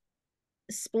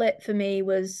 Split for me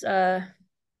was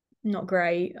not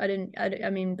great. I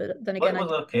mean, but then Well, again, it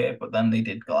was okay, but then they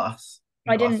did Glass,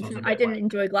 and Glass was a I bit didn't whack.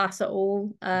 enjoy Glass at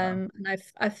all. No. And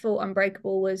I thought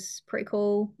Unbreakable was pretty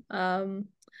cool.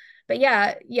 But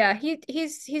yeah,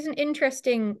 he's an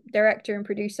interesting director and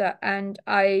producer, and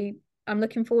I'm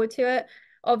looking forward to it.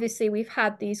 Obviously, we've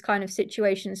had these kind of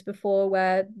situations before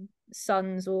where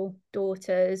sons or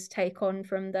daughters take on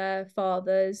from their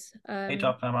fathers. Are you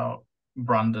talking about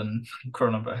Brandon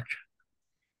Cronenberg?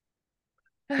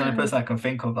 The only person I can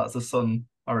think of that's a son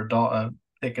or a daughter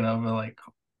taking over like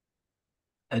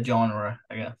a genre,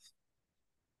 I guess.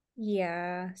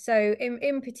 Yeah. So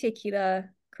in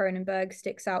particular, Cronenberg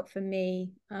sticks out for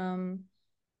me.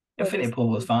 Infinity Pool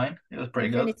was Obviously, fine. It was pretty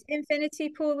good. Infinity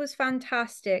Pool was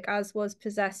fantastic, as was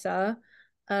Possessor.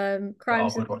 But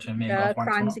Crimes of awkward the watching me and Future, Goth wank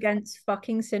Crimes someone Against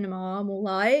Fucking Cinema, more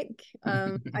like.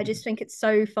 I just think it's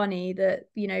so funny that,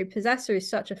 you know, Possessor is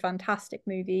such a fantastic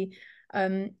movie.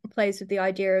 Plays with the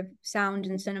idea of sound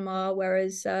and cinema,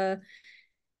 whereas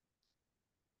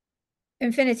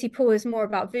Infinity Pool is more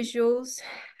about visuals.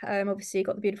 Obviously, you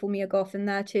got the beautiful Mia Goth in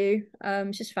there too.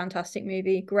 It's just a fantastic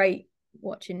movie. Great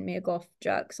watching Mia Goth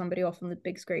jerk somebody off on the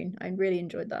big screen. I really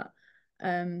enjoyed that.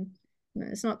 Um,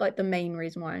 it's not like the main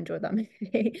reason why I enjoyed that movie,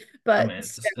 I mean, but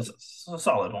it's a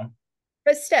solid one.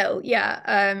 still, yeah.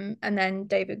 And then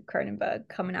David Cronenberg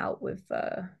coming out with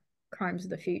Crimes of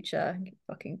the Future,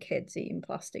 fucking kids eating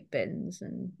plastic bins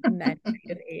and men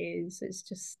made of ears. It's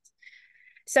just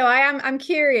so I'm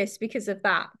curious because of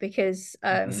that, because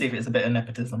Let's see if it's a bit of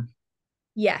nepotism.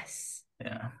 yes,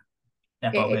 Yeah.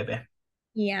 Nepo it baby.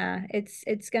 yeah,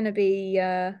 it's gonna be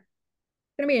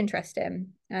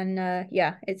interesting. And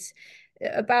yeah, it's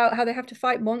about how they have to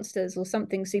fight monsters or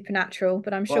something supernatural,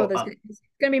 but I'm sure Well, there's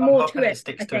gonna be I'm more to hoping it it,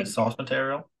 sticks I to its think. source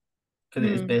material because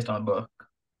it is Mm, based on a book.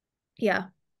 yeah.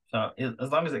 So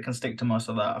as long as it can stick to most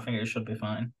of that, I think it should be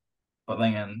fine. But then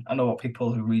again, I know what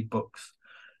people who read books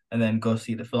and then go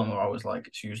see the film are always like.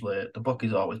 It's usually the book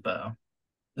is always better.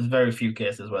 There's very few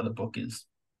cases where the book is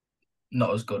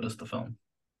not as good as the film.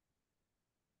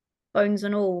 Bones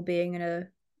and All being an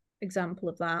example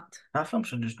of that. That film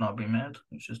should just not be made.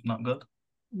 It's just not good.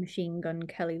 Machine Gun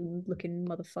Kelly looking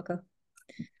motherfucker.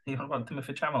 Even about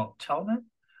Timothy Chalamet.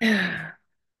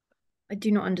 I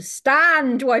do not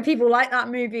understand why people like that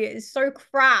movie. It is so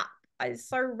crap. It's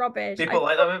so rubbish. People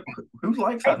like that. Who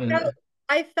likes I that movie? felt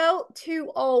I felt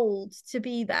too old to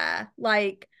be there.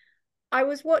 Like I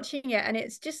was watching it and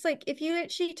it's just like if you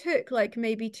literally took like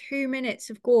maybe 2 minutes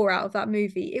of gore out of that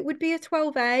movie, it would be a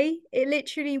 12A. It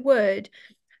literally would.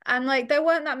 And like there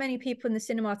weren't that many people in the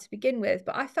cinema to begin with,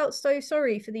 but I felt so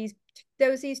sorry for these. There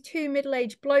was these two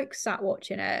middle-aged blokes sat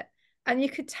watching it, and you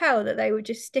could tell that they were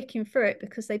just sticking through it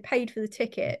because they paid for the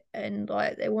ticket and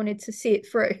like they wanted to see it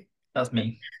through. That's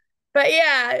me. But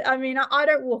yeah, I mean, I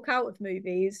don't walk out of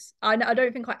movies. I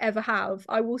don't think I ever have.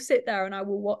 I will sit there and I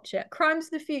will watch it. Crimes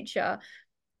of the Future.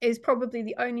 is probably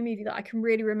the only movie that I can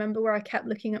really remember where I kept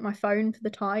looking at my phone for the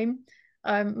time.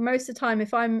 Most of the time,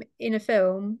 if I'm in a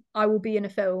film, I will be in a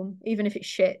film, even if it's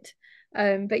shit.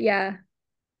 But yeah,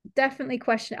 definitely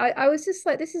question. I was just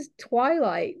like, this is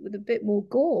Twilight with a bit more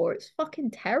gore. It's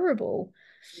fucking terrible.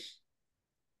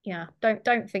 Yeah,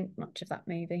 don't think much of that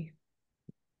movie.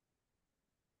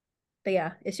 But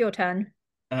yeah, it's your turn.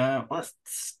 Let's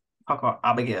talk about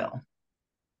Abigail.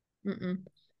 Mm-mm.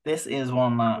 This is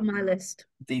one that On my list.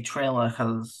 the trailer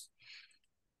has.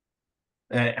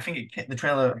 I think the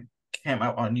trailer came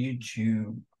out on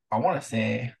YouTube. I want to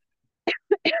say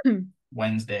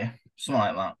Wednesday, something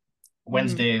like that. Mhm.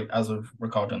 Wednesday, as of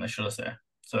recording this, should I say?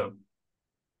 So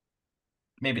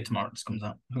maybe tomorrow this comes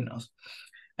out. Who knows?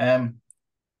 Um,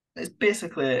 it's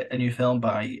basically a new film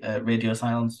by Radio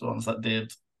Silence, the ones that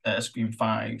did Scream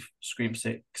 5, Scream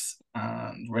 6,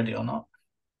 and Ready or Not.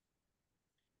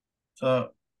 So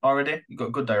already you've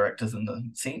got good directors in the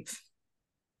seats.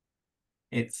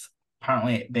 It's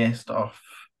apparently based off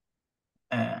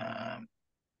um,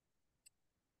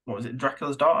 what was it,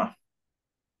 Dracula's daughter?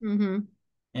 Mhm.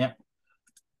 Yeah.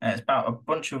 It's about a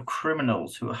bunch of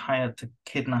criminals who are hired to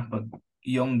kidnap a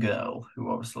young girl who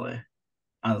obviously,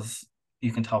 as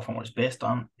you can tell from what it's based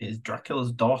on, is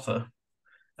Dracula's daughter,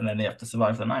 and then they have to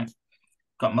survive the night.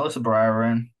 Got Melissa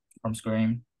Barrera in from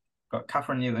Scream, got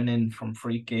Catherine Newton in from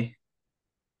Freaky,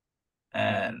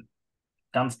 and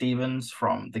Dan Stevens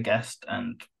from The Guest,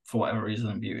 and for whatever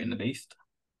reason, Beauty and the Beast.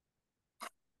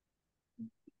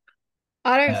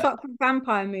 I don't Uh, fuck with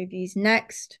vampire movies.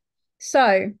 Next.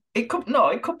 So, it could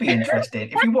be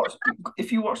interesting.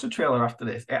 If you watch the trailer after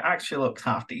this, it actually looks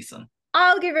half decent.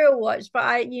 I'll give it a watch, but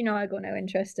I got no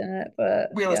interest in it. But yeah.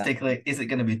 Realistically, is it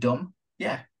going to be dumb?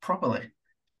 Yeah, probably.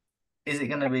 Is it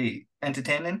going to be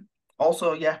entertaining?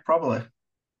 Also, yeah, probably.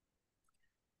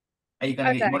 Are you going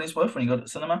to get your Okay. money's worth when you go to the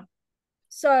cinema?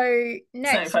 So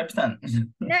next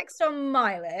 75%. next on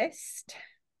my list,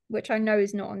 which I know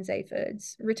is not on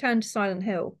Zapherd's, Return to Silent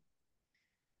Hill.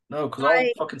 No, because all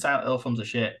I fucking Silent Hill films are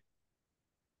shit.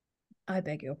 I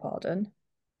beg your pardon.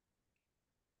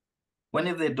 When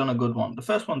have they done a good one? The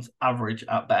first one's average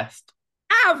at best.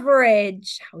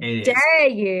 Average. How It is. dare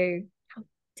you? How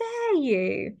dare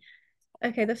you?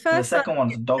 Okay, The second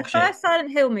one's The dog shit. first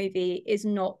Silent Hill movie is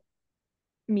not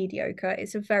mediocre.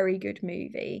 It's a very good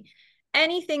movie.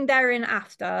 Anything therein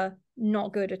after,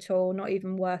 not good at all, not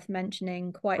even worth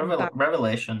mentioning, quite embarrassing.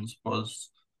 Revelations was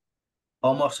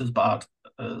almost as bad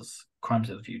as Crimes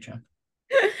of the Future.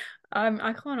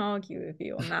 I can't argue with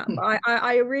you on that, but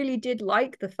I really did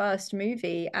like the first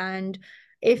movie. And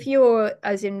if you're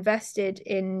as invested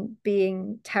in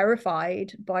being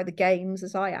terrified by the games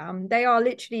as I am, they are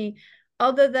literally,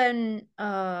 other than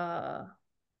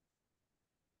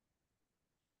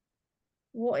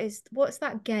what's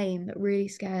that game that really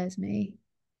scares me?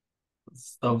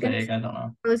 It's I so was gonna vague, I don't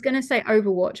know. I was gonna say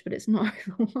Overwatch, but it's not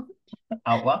Overwatch.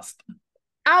 Outlast?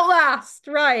 Outlast,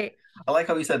 right. I like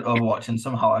how you said Overwatch and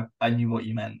somehow I knew what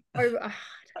you meant. Over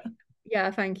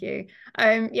yeah, thank you.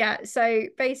 Yeah, so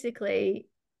basically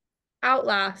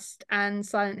Outlast and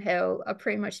Silent Hill are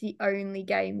pretty much the only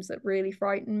games that really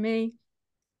frighten me.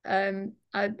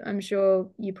 I'm sure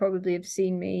you probably have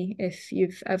seen me if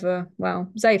you've ever,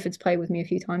 well, Zapherd's played with me a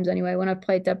few times anyway. When I've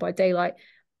played Dead by Daylight,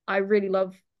 I really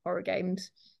love horror games.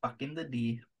 Back in the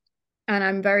D. And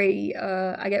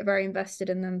I get very invested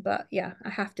in them. But yeah, I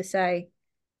have to say,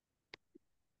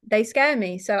 they scare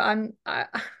me. So I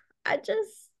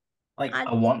just, Like,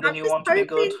 I want the new one to be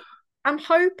good. I'm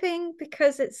hoping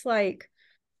because it's like,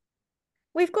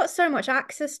 we've got so much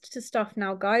access to stuff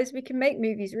now, guys. We can make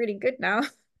movies really good now.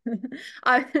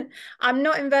 I I'm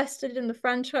not invested in the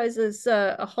franchise as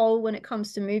a whole when it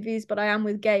comes to movies, but I am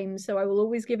with games, so I will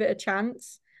always give it a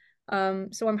chance.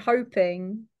 So I'm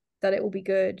hoping that it will be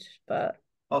good, but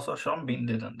Also, Sean Bean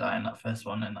didn't die in that first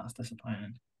one, and that's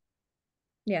disappointing.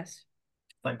 yes.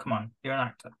 Like, come on, you're an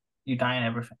actor. You die in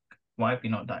everything. Why have you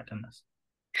not died in this?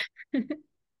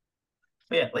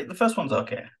 But yeah, like the first one's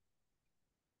okay.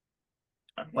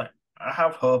 Like, I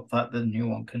have hope that the new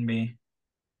one can be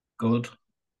good,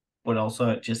 but also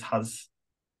it just has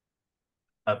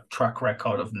a track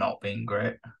record of not being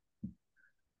great.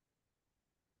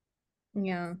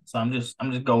 Yeah, So I'm just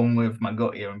going with my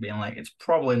gut here and being like, it's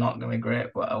probably not gonna be great,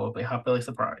 but I will be happily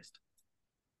surprised.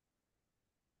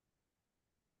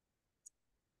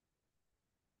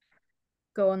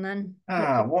 go on then.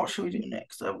 What should we do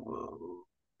next?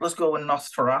 Let's go with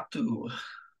Nosferatu.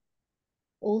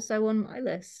 Also on my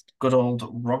list. Good old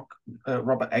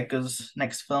Robert Eggers'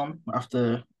 next film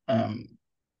after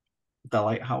The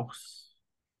Lighthouse,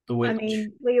 The I Witch.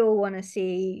 mean, we all want to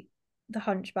see the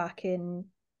Hunchback in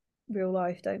real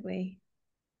life, don't we?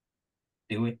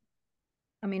 Do we?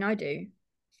 I mean, I do.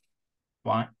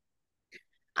 Why?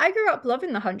 I grew up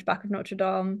loving The Hunchback of Notre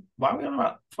Dame. Why are we on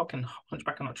about fucking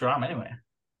Hunchback of Notre Dame anyway?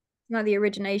 Like the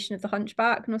origination of the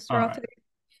Hunchback, All right. Nosferatu.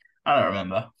 I don't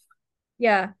remember.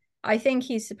 Yeah, I think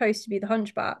he's supposed to be the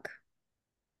Hunchback.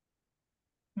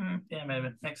 Yeah, maybe.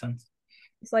 Makes sense.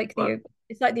 It's like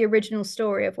But the original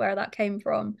story of where that came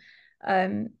from.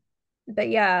 Um, but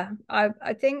yeah,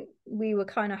 I think we were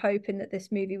kind of hoping that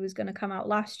this movie was going to come out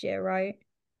last year, right?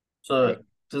 But so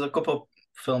there's a couple of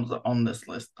films on this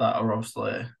list that are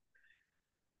obviously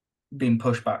being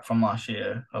pushed back from last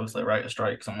year, obviously writer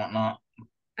strikes and whatnot.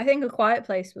 I think A Quiet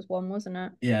Place was one, wasn't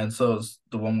it? Yeah, and so is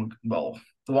the one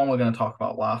we're going to talk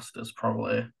about last is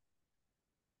probably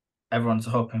everyone's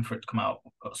hoping for it to come out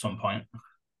at some point.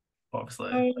 But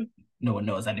obviously, Oh. no one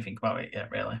knows anything about it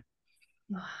yet, really.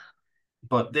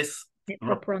 But this It's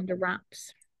proper under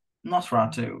wraps.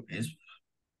 Nosferatu is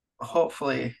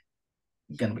hopefully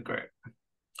going to be great.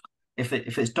 If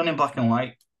it's done in black and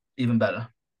white, even better.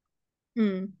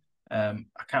 Hmm. I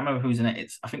can't remember who's in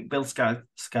it. I think Bill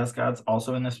Skarsgård's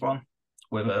also in this one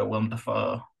with Willem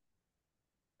Dafoe,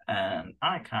 and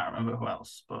I can't remember who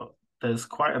else. But there's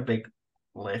quite a big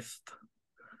list.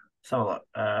 So look,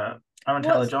 Aaron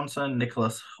Taylor What's Johnson,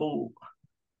 Nicholas Hoult,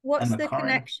 what's Emma the Corrin.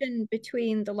 connection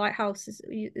between the lighthouse? Is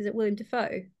it William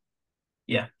Dafoe?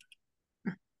 Yeah,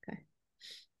 Okay.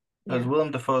 because Yeah.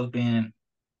 Willem Dafoe's been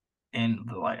in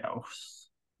The Lighthouse.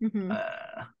 Hmm.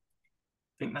 I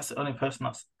think that's the only person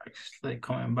that's actually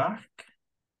coming back.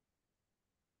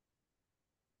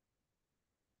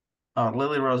 Oh,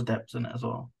 Lily Rose Depp's in it as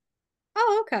well.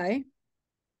 Oh, okay.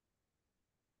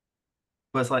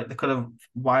 But it's like they could have.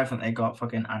 Why haven't they got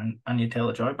fucking Anya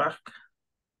Taylor Joy back?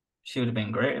 She would have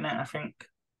been great in it, I think.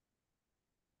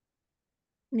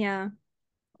 Yeah.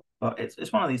 But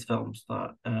it's one of these films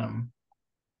that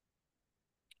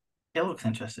it looks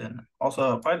interesting.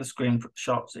 Also, by the screen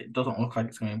shots, it doesn't look like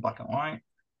it's going to be in black and white,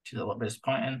 which is a little bit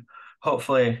disappointing.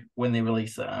 Hopefully, when they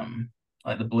release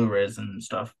like the Blu-rays and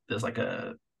stuff, there's like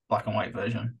a black and white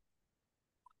version.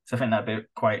 So I think that'd be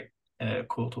quite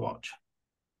cool to watch.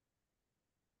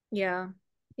 Yeah.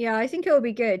 Yeah, I think it'll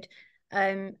be good.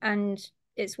 And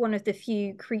it's one of the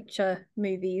few creature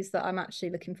movies that I'm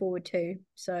actually looking forward to.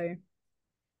 So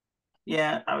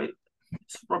Yeah, I mean,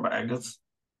 it's Robert Eggers.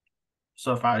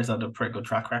 So far, he's had a pretty good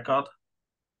track record.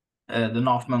 The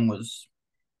Northman was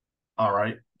all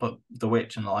right, but The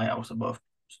Witch and The Lighthouse are both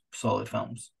solid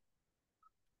films.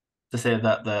 To say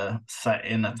that they're set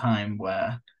in a time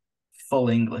where full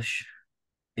English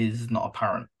is not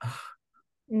apparent.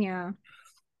 yeah.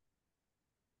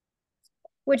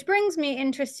 Which brings me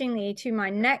interestingly to my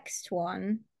next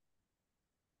one,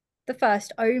 The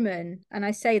First Omen. And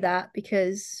I say that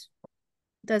because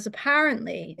there's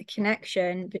apparently a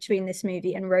connection between this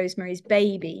movie and Rosemary's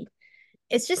Baby.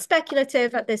 It's just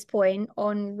speculative at this point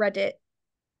on Reddit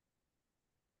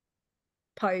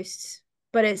posts,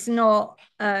 but it's not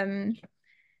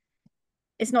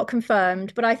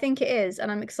confirmed, but I think it is,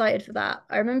 and I'm excited for that.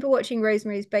 I remember watching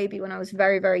Rosemary's Baby when I was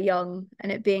very, very young,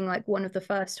 and it being like one of the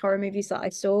first horror movies that I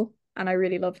saw, and I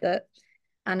really loved it.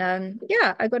 And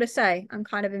yeah, I gotta say, I'm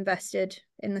kind of invested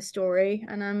in the story,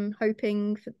 and I'm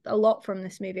hoping for a lot from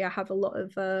this movie. I have a lot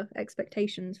of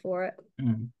expectations for it.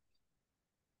 Mm.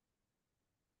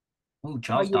 Oh, Are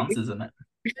Charles you? Dance is in it.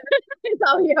 Is that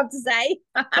all you have to say?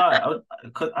 Sorry,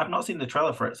 I've not seen the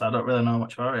trailer for it, so I don't really know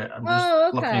much about it. I'm just Oh,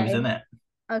 looking who's in okay. it.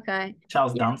 Okay.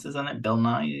 Charles Yeah. Dance is in it. Bill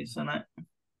Nye is in it.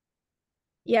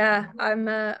 Yeah, I'm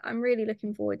really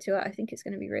looking forward to it. I think it's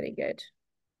going to be really good.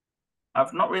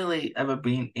 I've not really ever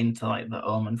been into like the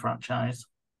Omen franchise,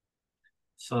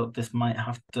 so this might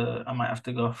have to. I might have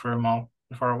to go for them all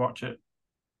before I watch it.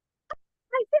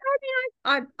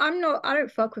 I'm not I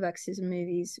don't fuck with exorcism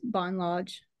movies by and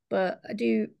large, but I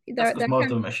do That's there because there most of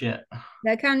can them are shit.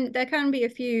 there can be a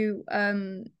few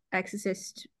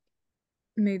exorcist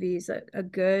movies that are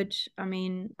good. I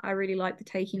mean, I really like The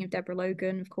Taking of Deborah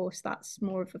Logan. Of course, that's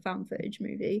more of a found footage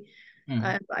movie.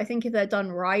 Mm. But I think if they're done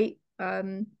right,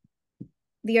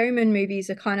 the Omen movies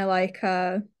are kind of like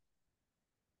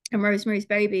and Rosemary's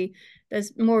Baby,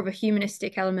 there's more of a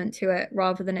humanistic element to it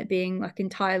rather than it being like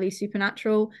entirely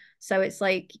supernatural. So it's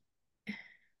like,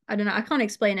 I don't know, I can't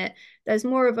explain it. There's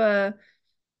more of a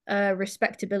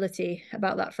respectability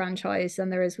about that franchise than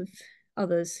there is with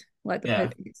others, like the Yeah,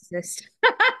 Pope's Exorcist.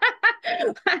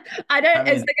 I don't.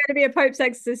 I Is mean, there going to be a Pope's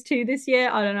Exorcist 2 this year?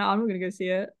 I don't know. I'm not going to go see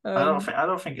it. I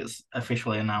don't think it's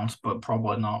officially announced, but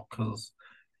probably not because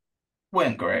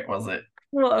weren't great, was it?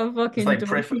 What a It's fucking like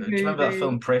Pray for. dorky Do you remember that movie.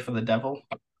 film Pray for the Devil?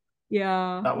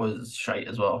 Yeah. That was shite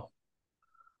as well.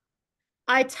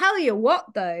 I tell you what,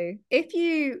 though, if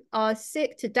you are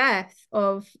sick to death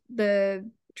of the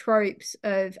tropes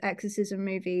of exorcism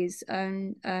movies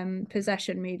and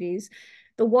possession movies,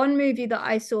 the one movie that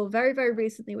I saw very, very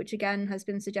recently, which again has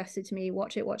been suggested to me,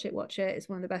 watch it, watch it, watch it. It's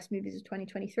one of the best movies of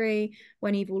 2023,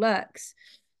 When Evil Lurks.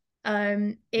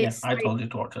 Yeah, It's I like, told you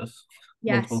to watch this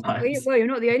multiple yes, times. well, you're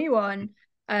not the only one.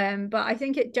 But I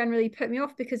think it generally put me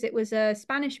off because it was a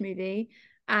Spanish movie,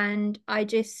 and I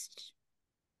don't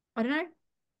know.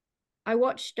 I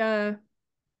watched I've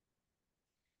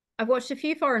watched a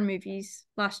few foreign movies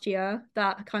last year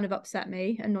that kind of upset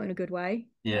me and not in a good way.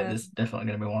 Yeah, this is definitely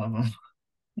going to be one of them.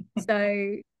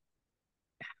 So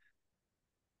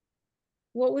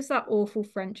what was that awful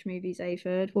French movie,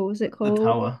 Zayford? What was it The called?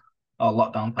 Tower. Oh,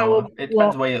 Lockdown Our Tower. It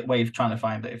depends Block. where you're trying to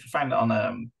find it. If you find it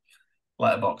on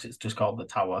Letterbox, it's just called The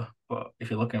Tower. But if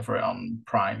you're looking for it on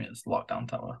Prime, it's Lockdown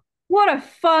Tower. What a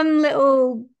fun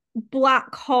little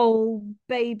black hole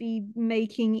baby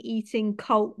making eating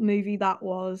cult movie that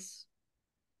was.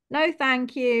 No,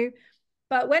 thank you.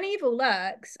 But when evil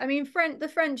lurks, I mean, the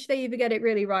French, they either get it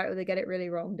really right or they get it really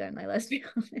wrong, don't they? Let's be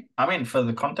honest. I mean, for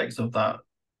the context of that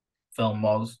film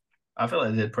was, I feel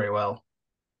like they did pretty well.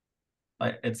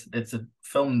 Like it's a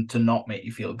film to not make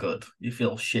you feel good. You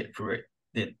feel shit for it,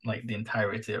 the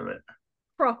entirety of it.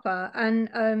 Proper.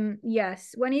 And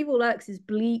yes, when evil lurks is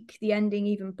bleak, the ending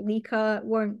even bleaker.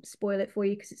 Won't spoil it for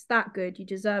you because it's that good. You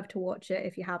deserve to watch it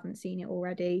if you haven't seen it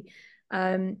already.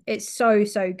 It's so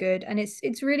so good, and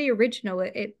it's really original.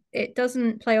 It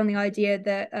doesn't play on the idea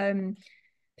that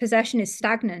possession is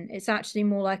stagnant. It's actually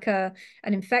more like an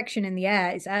infection in the air.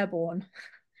 It's airborne.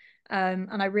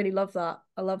 And I really love that.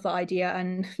 I love that idea,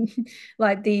 and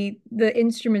like the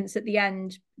instruments at the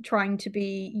end trying to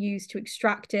be used to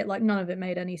extract it, like none of it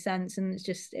made any sense, and it's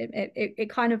just it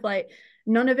kind of like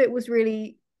none of it was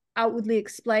really outwardly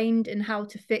explained in how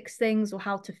to fix things or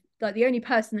how to like the only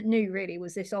person that knew really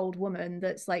was this old woman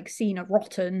that's like seen a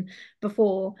rotten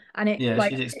before, and it Yeah,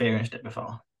 like she's experienced it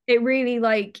before. it really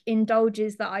like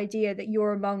indulges that idea that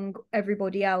you're among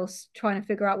everybody else trying to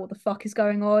figure out what the fuck is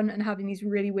going on and having these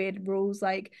really weird rules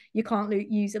like you can't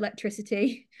use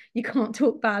electricity, you can't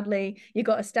talk badly, you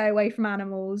got to stay away from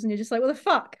animals, and you're just like, what the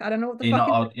fuck, I don't know what the fuck is You're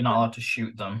not going on. allowed to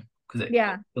shoot them because it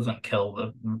Yeah, doesn't kill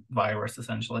the virus.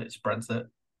 Essentially, it spreads it.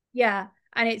 yeah,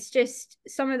 and it's just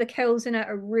some of the kills in it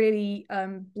are really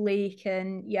bleak,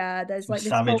 and yeah, there's Some like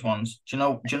this whole savage ones. Do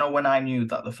you know when I knew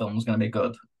that the film was going to be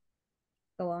good?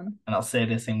 go on. And I'll say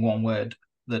this in one word.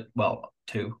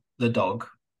 Two. The dog.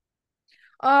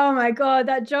 Oh my God,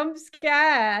 that jump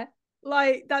scare.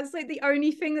 Like, that's like the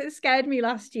only thing that scared me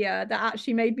last year that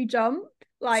actually made me jump.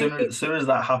 Like, As soon as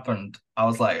that happened, I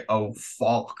was like, oh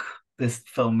fuck, this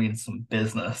film means some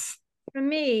business. for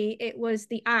me, it was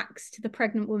the axe to the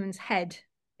pregnant woman's head,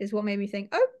 is what made me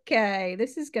think, okay,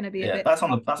 this is going to be a Yeah, bit. that's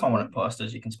on one of the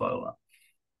posters. You can spoil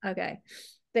that. Okay.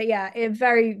 But yeah, a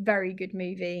very, very good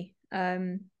movie.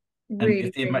 And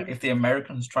Really, really. if the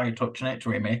Americans try touching it to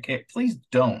remake it, please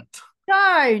don't.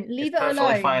 Don't It's leave it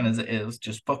perfectly fine alone. as it is.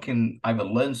 Just fucking either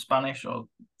learn Spanish or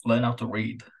learn how to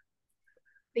read.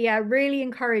 But yeah, really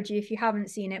encourage you if you haven't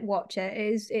seen it, watch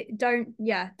it.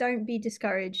 Don't be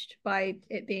discouraged by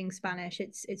it being Spanish.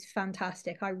 It's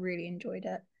fantastic. I really enjoyed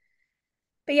it.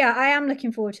 But yeah, I am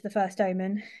looking forward to the first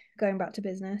Omen, going back to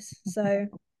business. So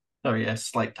Sorry, yeah,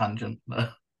 slight tangent.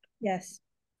 yes.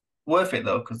 Worth it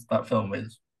though, because that film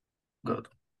is good.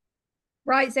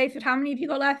 Right, Zayford, how many have you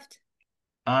got left?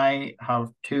 I have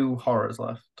two horrors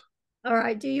left. All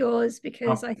right, do yours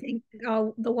because Oh, I think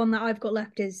the one that I've got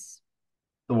left is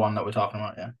the one that we're talking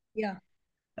about, yeah.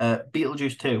 yeah.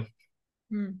 Beetlejuice 2.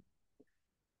 Hmm.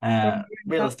 Don't worry about that one.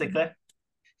 Realistically,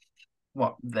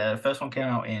 what the first one came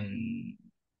out in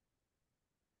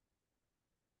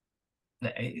the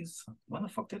 80s. When the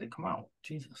fuck did it come out?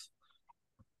 Jesus.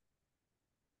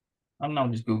 I'm now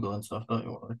just Googling stuff, don't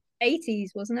you worry.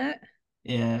 80s, wasn't it?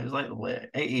 Yeah, it was like late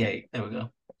 88. There we go.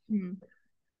 Hmm.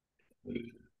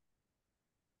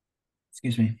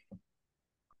 Excuse me.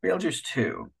 Beetlejuice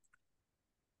 2.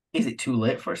 Is it too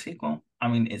late for a sequel? I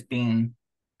mean,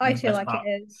 I feel like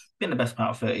it is. been the best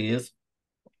part of 30 years.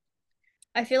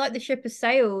 I feel like the ship has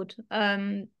sailed.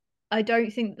 I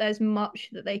don't think there's much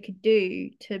that they could do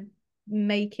to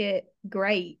make it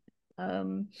great.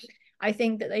 Um, I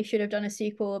think that they should have done a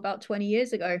sequel about 20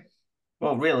 years ago.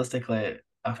 Well, realistically,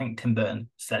 I think Tim Burton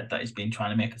said that he's been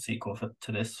trying to make a sequel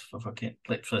to this for fucking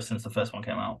literally since the first one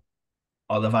came out.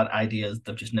 Or they've had ideas,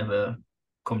 they've just never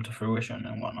come to fruition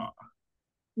and whatnot.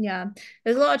 Yeah,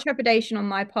 there's a lot of trepidation on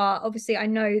my part. Obviously, I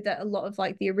know that a lot of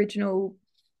like the original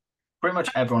Pretty much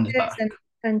everyone is and back.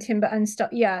 and timber and stuff.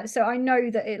 Yeah, so I know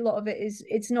that a lot of it is,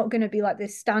 it's not going to be like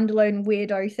this standalone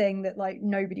weirdo thing that like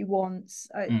nobody wants.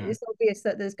 Mm. It's obvious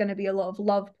that there's going to be a lot of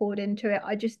love poured into it.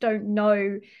 I just don't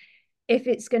know if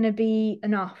it's going to be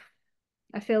enough.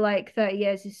 I feel like 30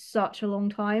 years is such a long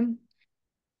time.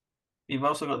 You've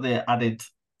also got the added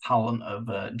talent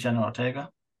of Jenna Ortega,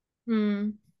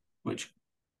 Hmm. which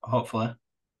hopefully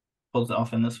pulls it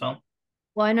off in this film.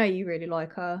 Well, I know you really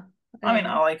like her. I mean,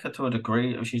 I Um, like her to a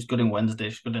degree. She's good in Wednesday.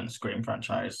 She's good in the Scream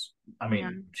franchise. I yeah,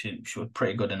 mean, she was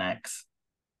pretty good in X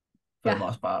for the yeah,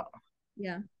 most part.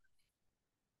 yeah.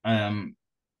 Um,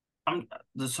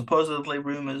 there's supposedly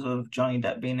rumors of Johnny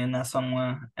Depp being in there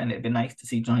somewhere, and it'd be nice to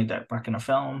see Johnny Depp back in a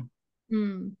film.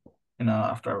 Hmm.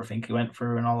 After everything he went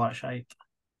through and all that shit.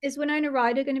 Is Winona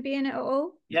Ryder going to be in it at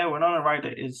all? Yeah, Winona Ryder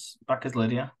is back as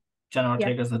Lydia. Jenna Yeah,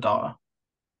 Ortega's the daughter,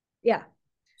 yeah.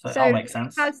 so it So all makes it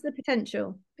sense. has the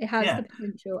potential. It has Yeah, the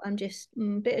potential. I'm just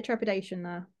bit of trepidation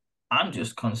there. I'm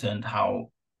just concerned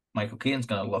how Michael Keaton's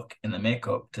going to look in the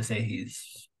makeup to say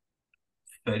he's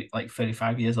 30, like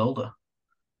 35 years older.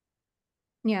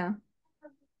 Yeah.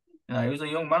 He was a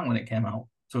young man when it came out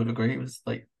to a degree. He was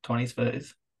like 20s, 30s.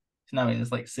 He's now in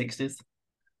his like 60s.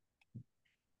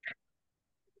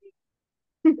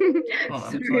 Well,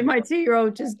 I'm Sorry, like, my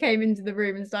 2-year-old just came into the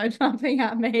room and started laughing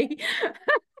at me.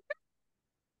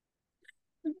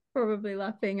 Probably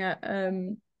laughing at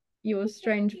your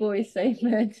strange voice,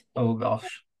 David. oh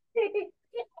gosh,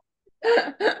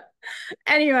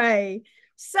 Anyway,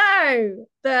 so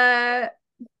the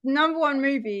number one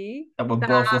movie that we're that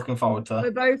both looking forward to.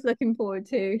 we're both looking forward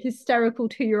to, hysterical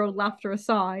 2-year-old laughter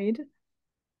aside,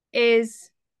 is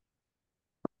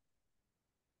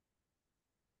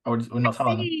Oh, we're not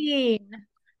telling them. Maxine.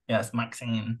 Yes,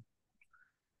 Maxine.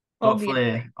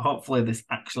 Obviously. Hopefully this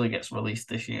actually gets released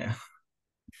this year.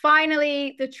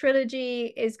 Finally, the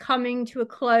trilogy is coming to a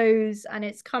close, and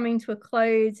it's coming to a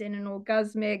close in an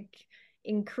orgasmic,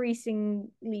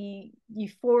 increasingly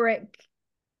euphoric,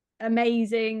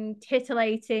 amazing,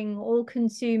 titillating,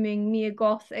 all-consuming Mia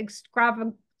Goth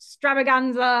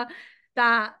extravaganza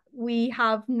that we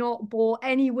have not bore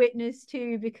any witness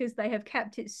to because they have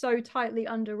kept it so tightly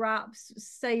under wraps,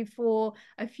 save for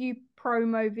a few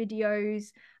promo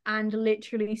videos and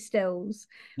literally stills.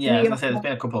 Yeah, We as I are said, there's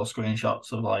been a couple of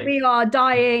screenshots of like we are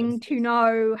dying to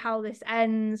know how this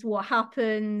ends, what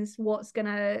happens, what's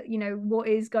gonna, what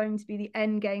is going to be the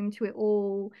end game to it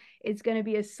all. It's going to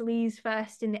be a sleaze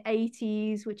fest in the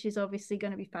 80s, which is obviously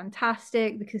going to be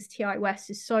fantastic because T.I. West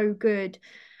is so good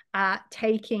at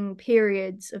taking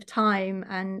periods of time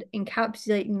and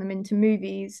encapsulating them into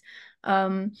movies.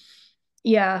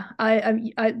 Yeah,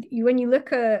 when you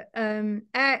look at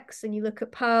X and you look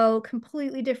at Pearl,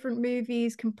 completely different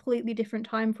movies, completely different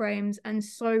time frames, and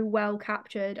so well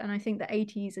captured. And I think the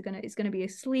 80s it's gonna be a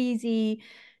sleazy,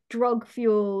 drug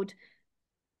fueled,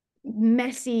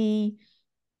 messy,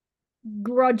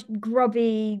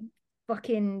 grubby,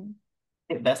 fucking.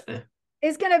 it best be.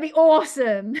 It's gonna be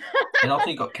awesome. And also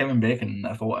you got Kevin Bacon in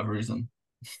there for whatever reason.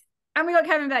 And we got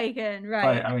Kevin Bacon,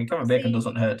 right? Like, I mean, Kevin Bacon Obviously,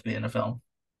 doesn't hurt to be in a film.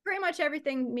 pretty much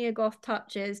everything Mia Goth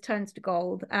touches turns to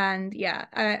gold. And yeah,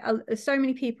 so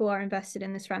many people are invested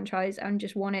in this franchise and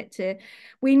just want it to.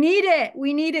 We need it.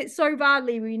 We need it so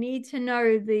badly. We need to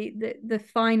know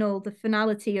the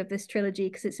finality of this trilogy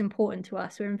because it's important to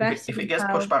us. We're invested If it in gets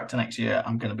pushed Pearl. back to next year,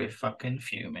 I'm gonna be fucking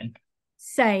fuming.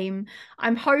 Same.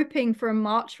 I'm hoping for a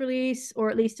March release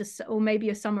or at least or maybe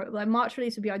a summer. Like March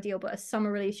release would be ideal, but a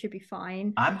summer release should be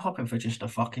fine. I'm hoping for just a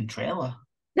fucking trailer.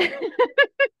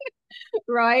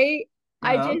 Right? You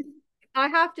I know, just I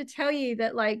have to tell you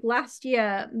that like last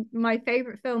year my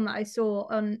favorite film that I saw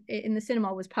on in the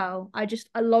cinema was Pearl. I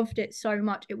loved it so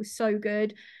much. It was so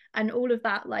good, and all of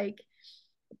that like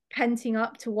penting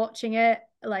up to watching it,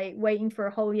 like waiting for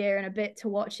a whole year and a bit to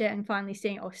watch it and finally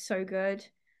seeing it was so good.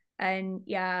 And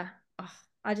yeah, oh,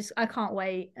 I can't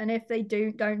wait. And if they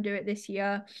don't do it this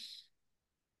year,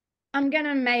 I'm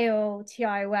gonna mail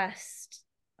T.I. West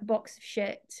a box of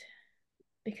shit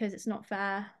because it's not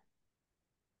fair.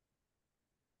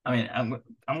 I mean,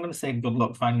 I'm gonna say good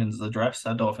luck finding his address.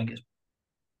 I don't think it's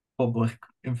public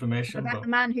I information, bet but the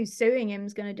man who's suing him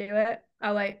is going to do it.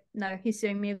 Oh, wait. No, he's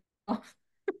suing me off.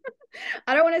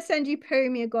 I don't want to send you poo,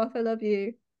 Mia Goth. I love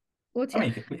you. Or I T-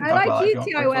 mean, we can I talk like about that if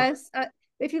you, you want, Quick Fuck. TOS.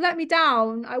 If you let me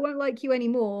down, I won't like you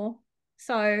anymore.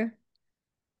 So,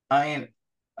 I mean,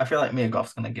 I feel like Mia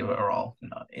Goth's gonna give it her all.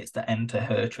 It's the end to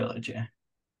her trilogy.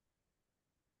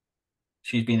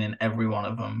 She's been in every one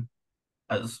of them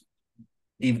as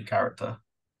even character,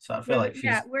 so I feel like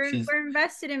yeah, she's. we're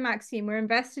invested in Maxine. We're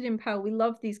invested in Pearl. We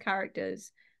love these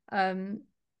characters.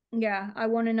 Yeah, I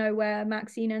want to know where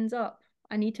Maxine ends up.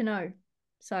 I need to know.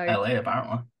 So, LA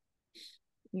apparently.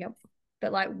 yep.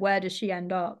 But like, where does she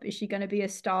end up? Is she going to be a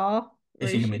star, or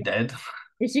Is she gonna be dead?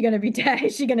 is she going to be dead?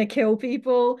 Is she going to kill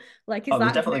people? Like, is Oh, there's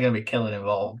that definitely gonna be killing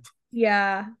involved.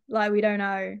 yeah, like we don't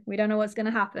know. We don't know what's going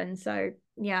to happen. So,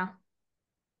 yeah.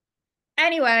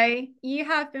 Anyway, you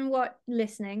have been watching.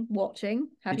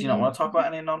 Have Did you you not been? want to talk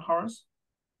about any non-horrors?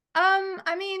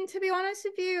 I mean, to be honest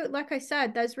with you, like I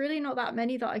said, there's really not that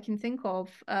many that I can think of.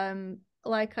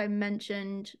 Like I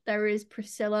mentioned, there is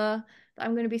Priscilla that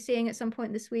I'm going to be seeing at some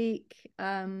point this week.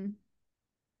 So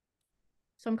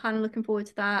I'm kind of looking forward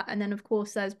to that. And then of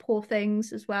course there's Poor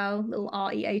Things as well, little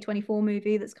arty A24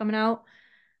 movie that's coming out.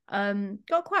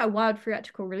 Got quite a wide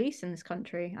theatrical release in this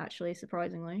country, actually,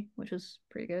 surprisingly, which was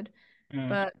pretty good. Mm.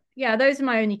 But yeah, those are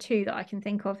my only two that I can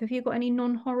think of. Have you got any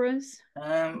non-horrors?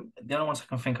 The only ones I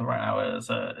can think of right now is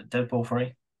Deadpool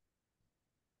 3.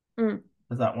 Mm.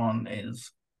 Because that one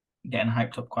is getting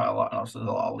hyped up quite a lot, and also there's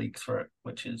a lot of leaks for it,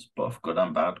 which is both good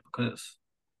and bad because it's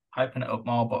hyping it up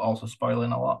more, but also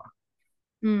spoiling a lot.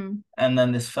 Mm. And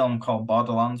then this film called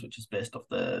Borderlands, which is based off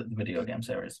the video game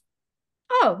series.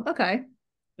 Oh, okay.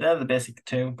 They're the basic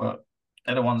two, but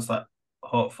they're the ones that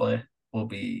hopefully will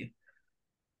be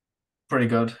pretty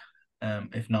good.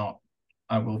 If not,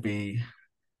 I will be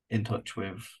in touch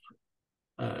with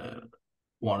uh,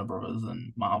 Warner Brothers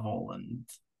and Marvel and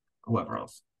whoever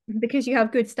else. Because you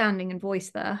have good standing and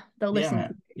voice there. They'll Yeah, listen man.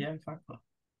 to you. Yeah, exactly.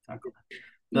 Exactly.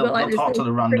 You've got like They'll this talk to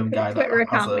little the random guy that Twitter has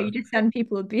account where you a just send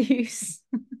people abuse.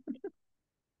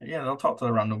 yeah, they'll talk to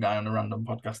the random guy on a random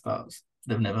podcast that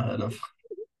they've never heard of.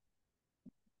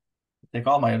 Take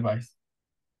all my advice.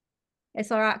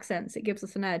 It's our accents. It gives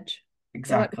us an edge. They like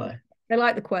Exactly. they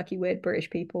like the quirky, weird British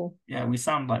people. Yeah, we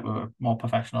sound like we're more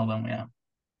professional than we are.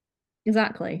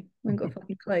 Exactly. We haven't got a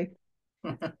fucking clue.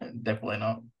 Definitely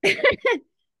not.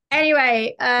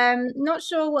 Anyway, not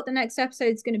sure what the next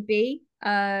episode is going to be.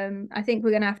 I think we're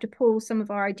going to have to pull some of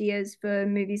our ideas for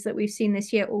movies that we've seen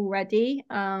this year already.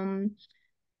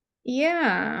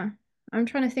 Yeah, I'm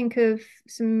trying to think of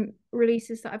some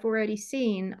releases that I've already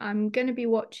seen. I'm going to be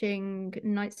watching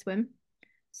Night Swim,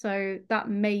 so that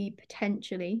may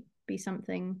potentially be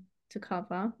something to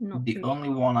cover. Not The too only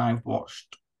one I've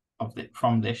watched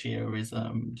from this year is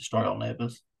Destroy All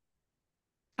Neighbors.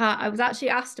 I was actually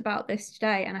asked about this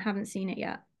today and I haven't seen it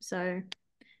yet. So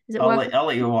is it worth I'll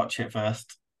let you watch it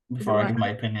first is it before I worth give my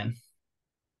opinion.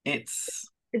 It's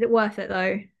is it worth it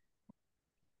though?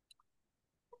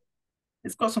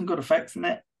 it's got some good effects in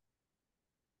it.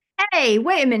 Hey,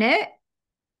 wait a minute.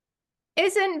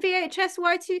 Isn't VHS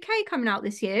Y2K coming out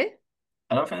this year?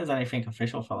 I don't think there's anything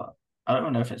official for that. I don't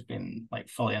even know if it's been like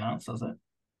fully announced, has it?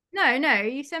 No, no,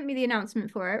 you sent me the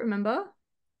announcement for it, remember?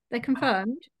 They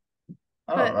confirmed.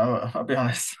 I don't But know. I'll be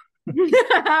honest.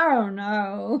 I don't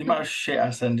know. The amount of shit I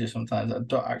send you sometimes, I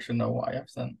don't actually know what I have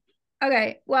sent.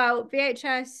 Okay, well,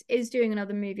 VHS is doing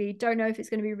another movie. Don't know if it's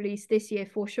going to be released this year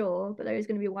for sure, but there is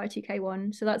going to be a Y2K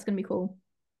one, so that's going to be cool.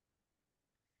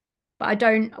 But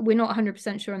we're not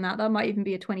 100% sure on that. That might even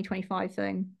be a 2025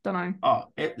 thing. Don't know. Oh,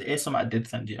 it is something I did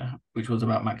send you, which was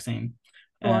about Maxine.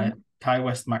 Go on. Ty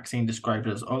West Maxine described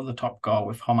it as over the top gore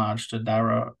with homage to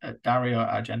Dario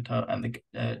Argento and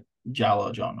the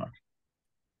Giallo genre.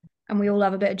 And we all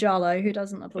love a bit of Jarlo. Who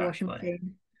doesn't love the washing Exactly.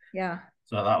 machine? Yeah.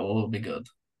 So that will be good.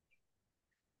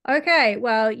 Okay,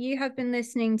 well, you have been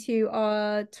listening to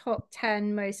our top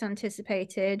 10 most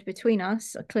anticipated between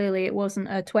us. Clearly, it wasn't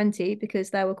a 20 because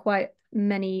there were quite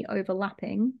many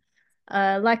overlapping.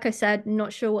 Like I said,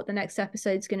 not sure what the next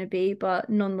episode's going to be, but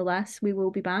nonetheless, we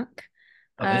will be back.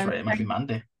 At this rate, it might be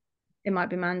Mandy. It might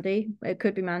be Mandy. It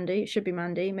could be Mandy. It should be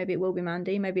Mandy. Maybe it will be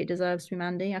Mandy. Maybe it deserves to be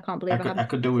Mandy. I can't believe I I haven't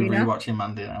could do with seen it. rewatching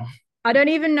Mandy now. I don't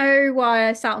even know why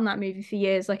I sat on that movie for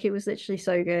years. Like it was literally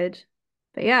so good.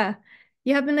 But yeah,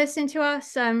 you have been listening to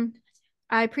us.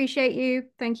 I appreciate you.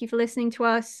 Thank you for listening to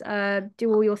us.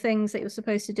 Do all your things that you're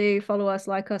supposed to do. Follow us,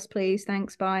 like us, please.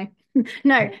 Thanks. Bye.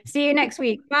 No, see you next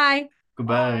week. Bye.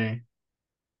 Goodbye.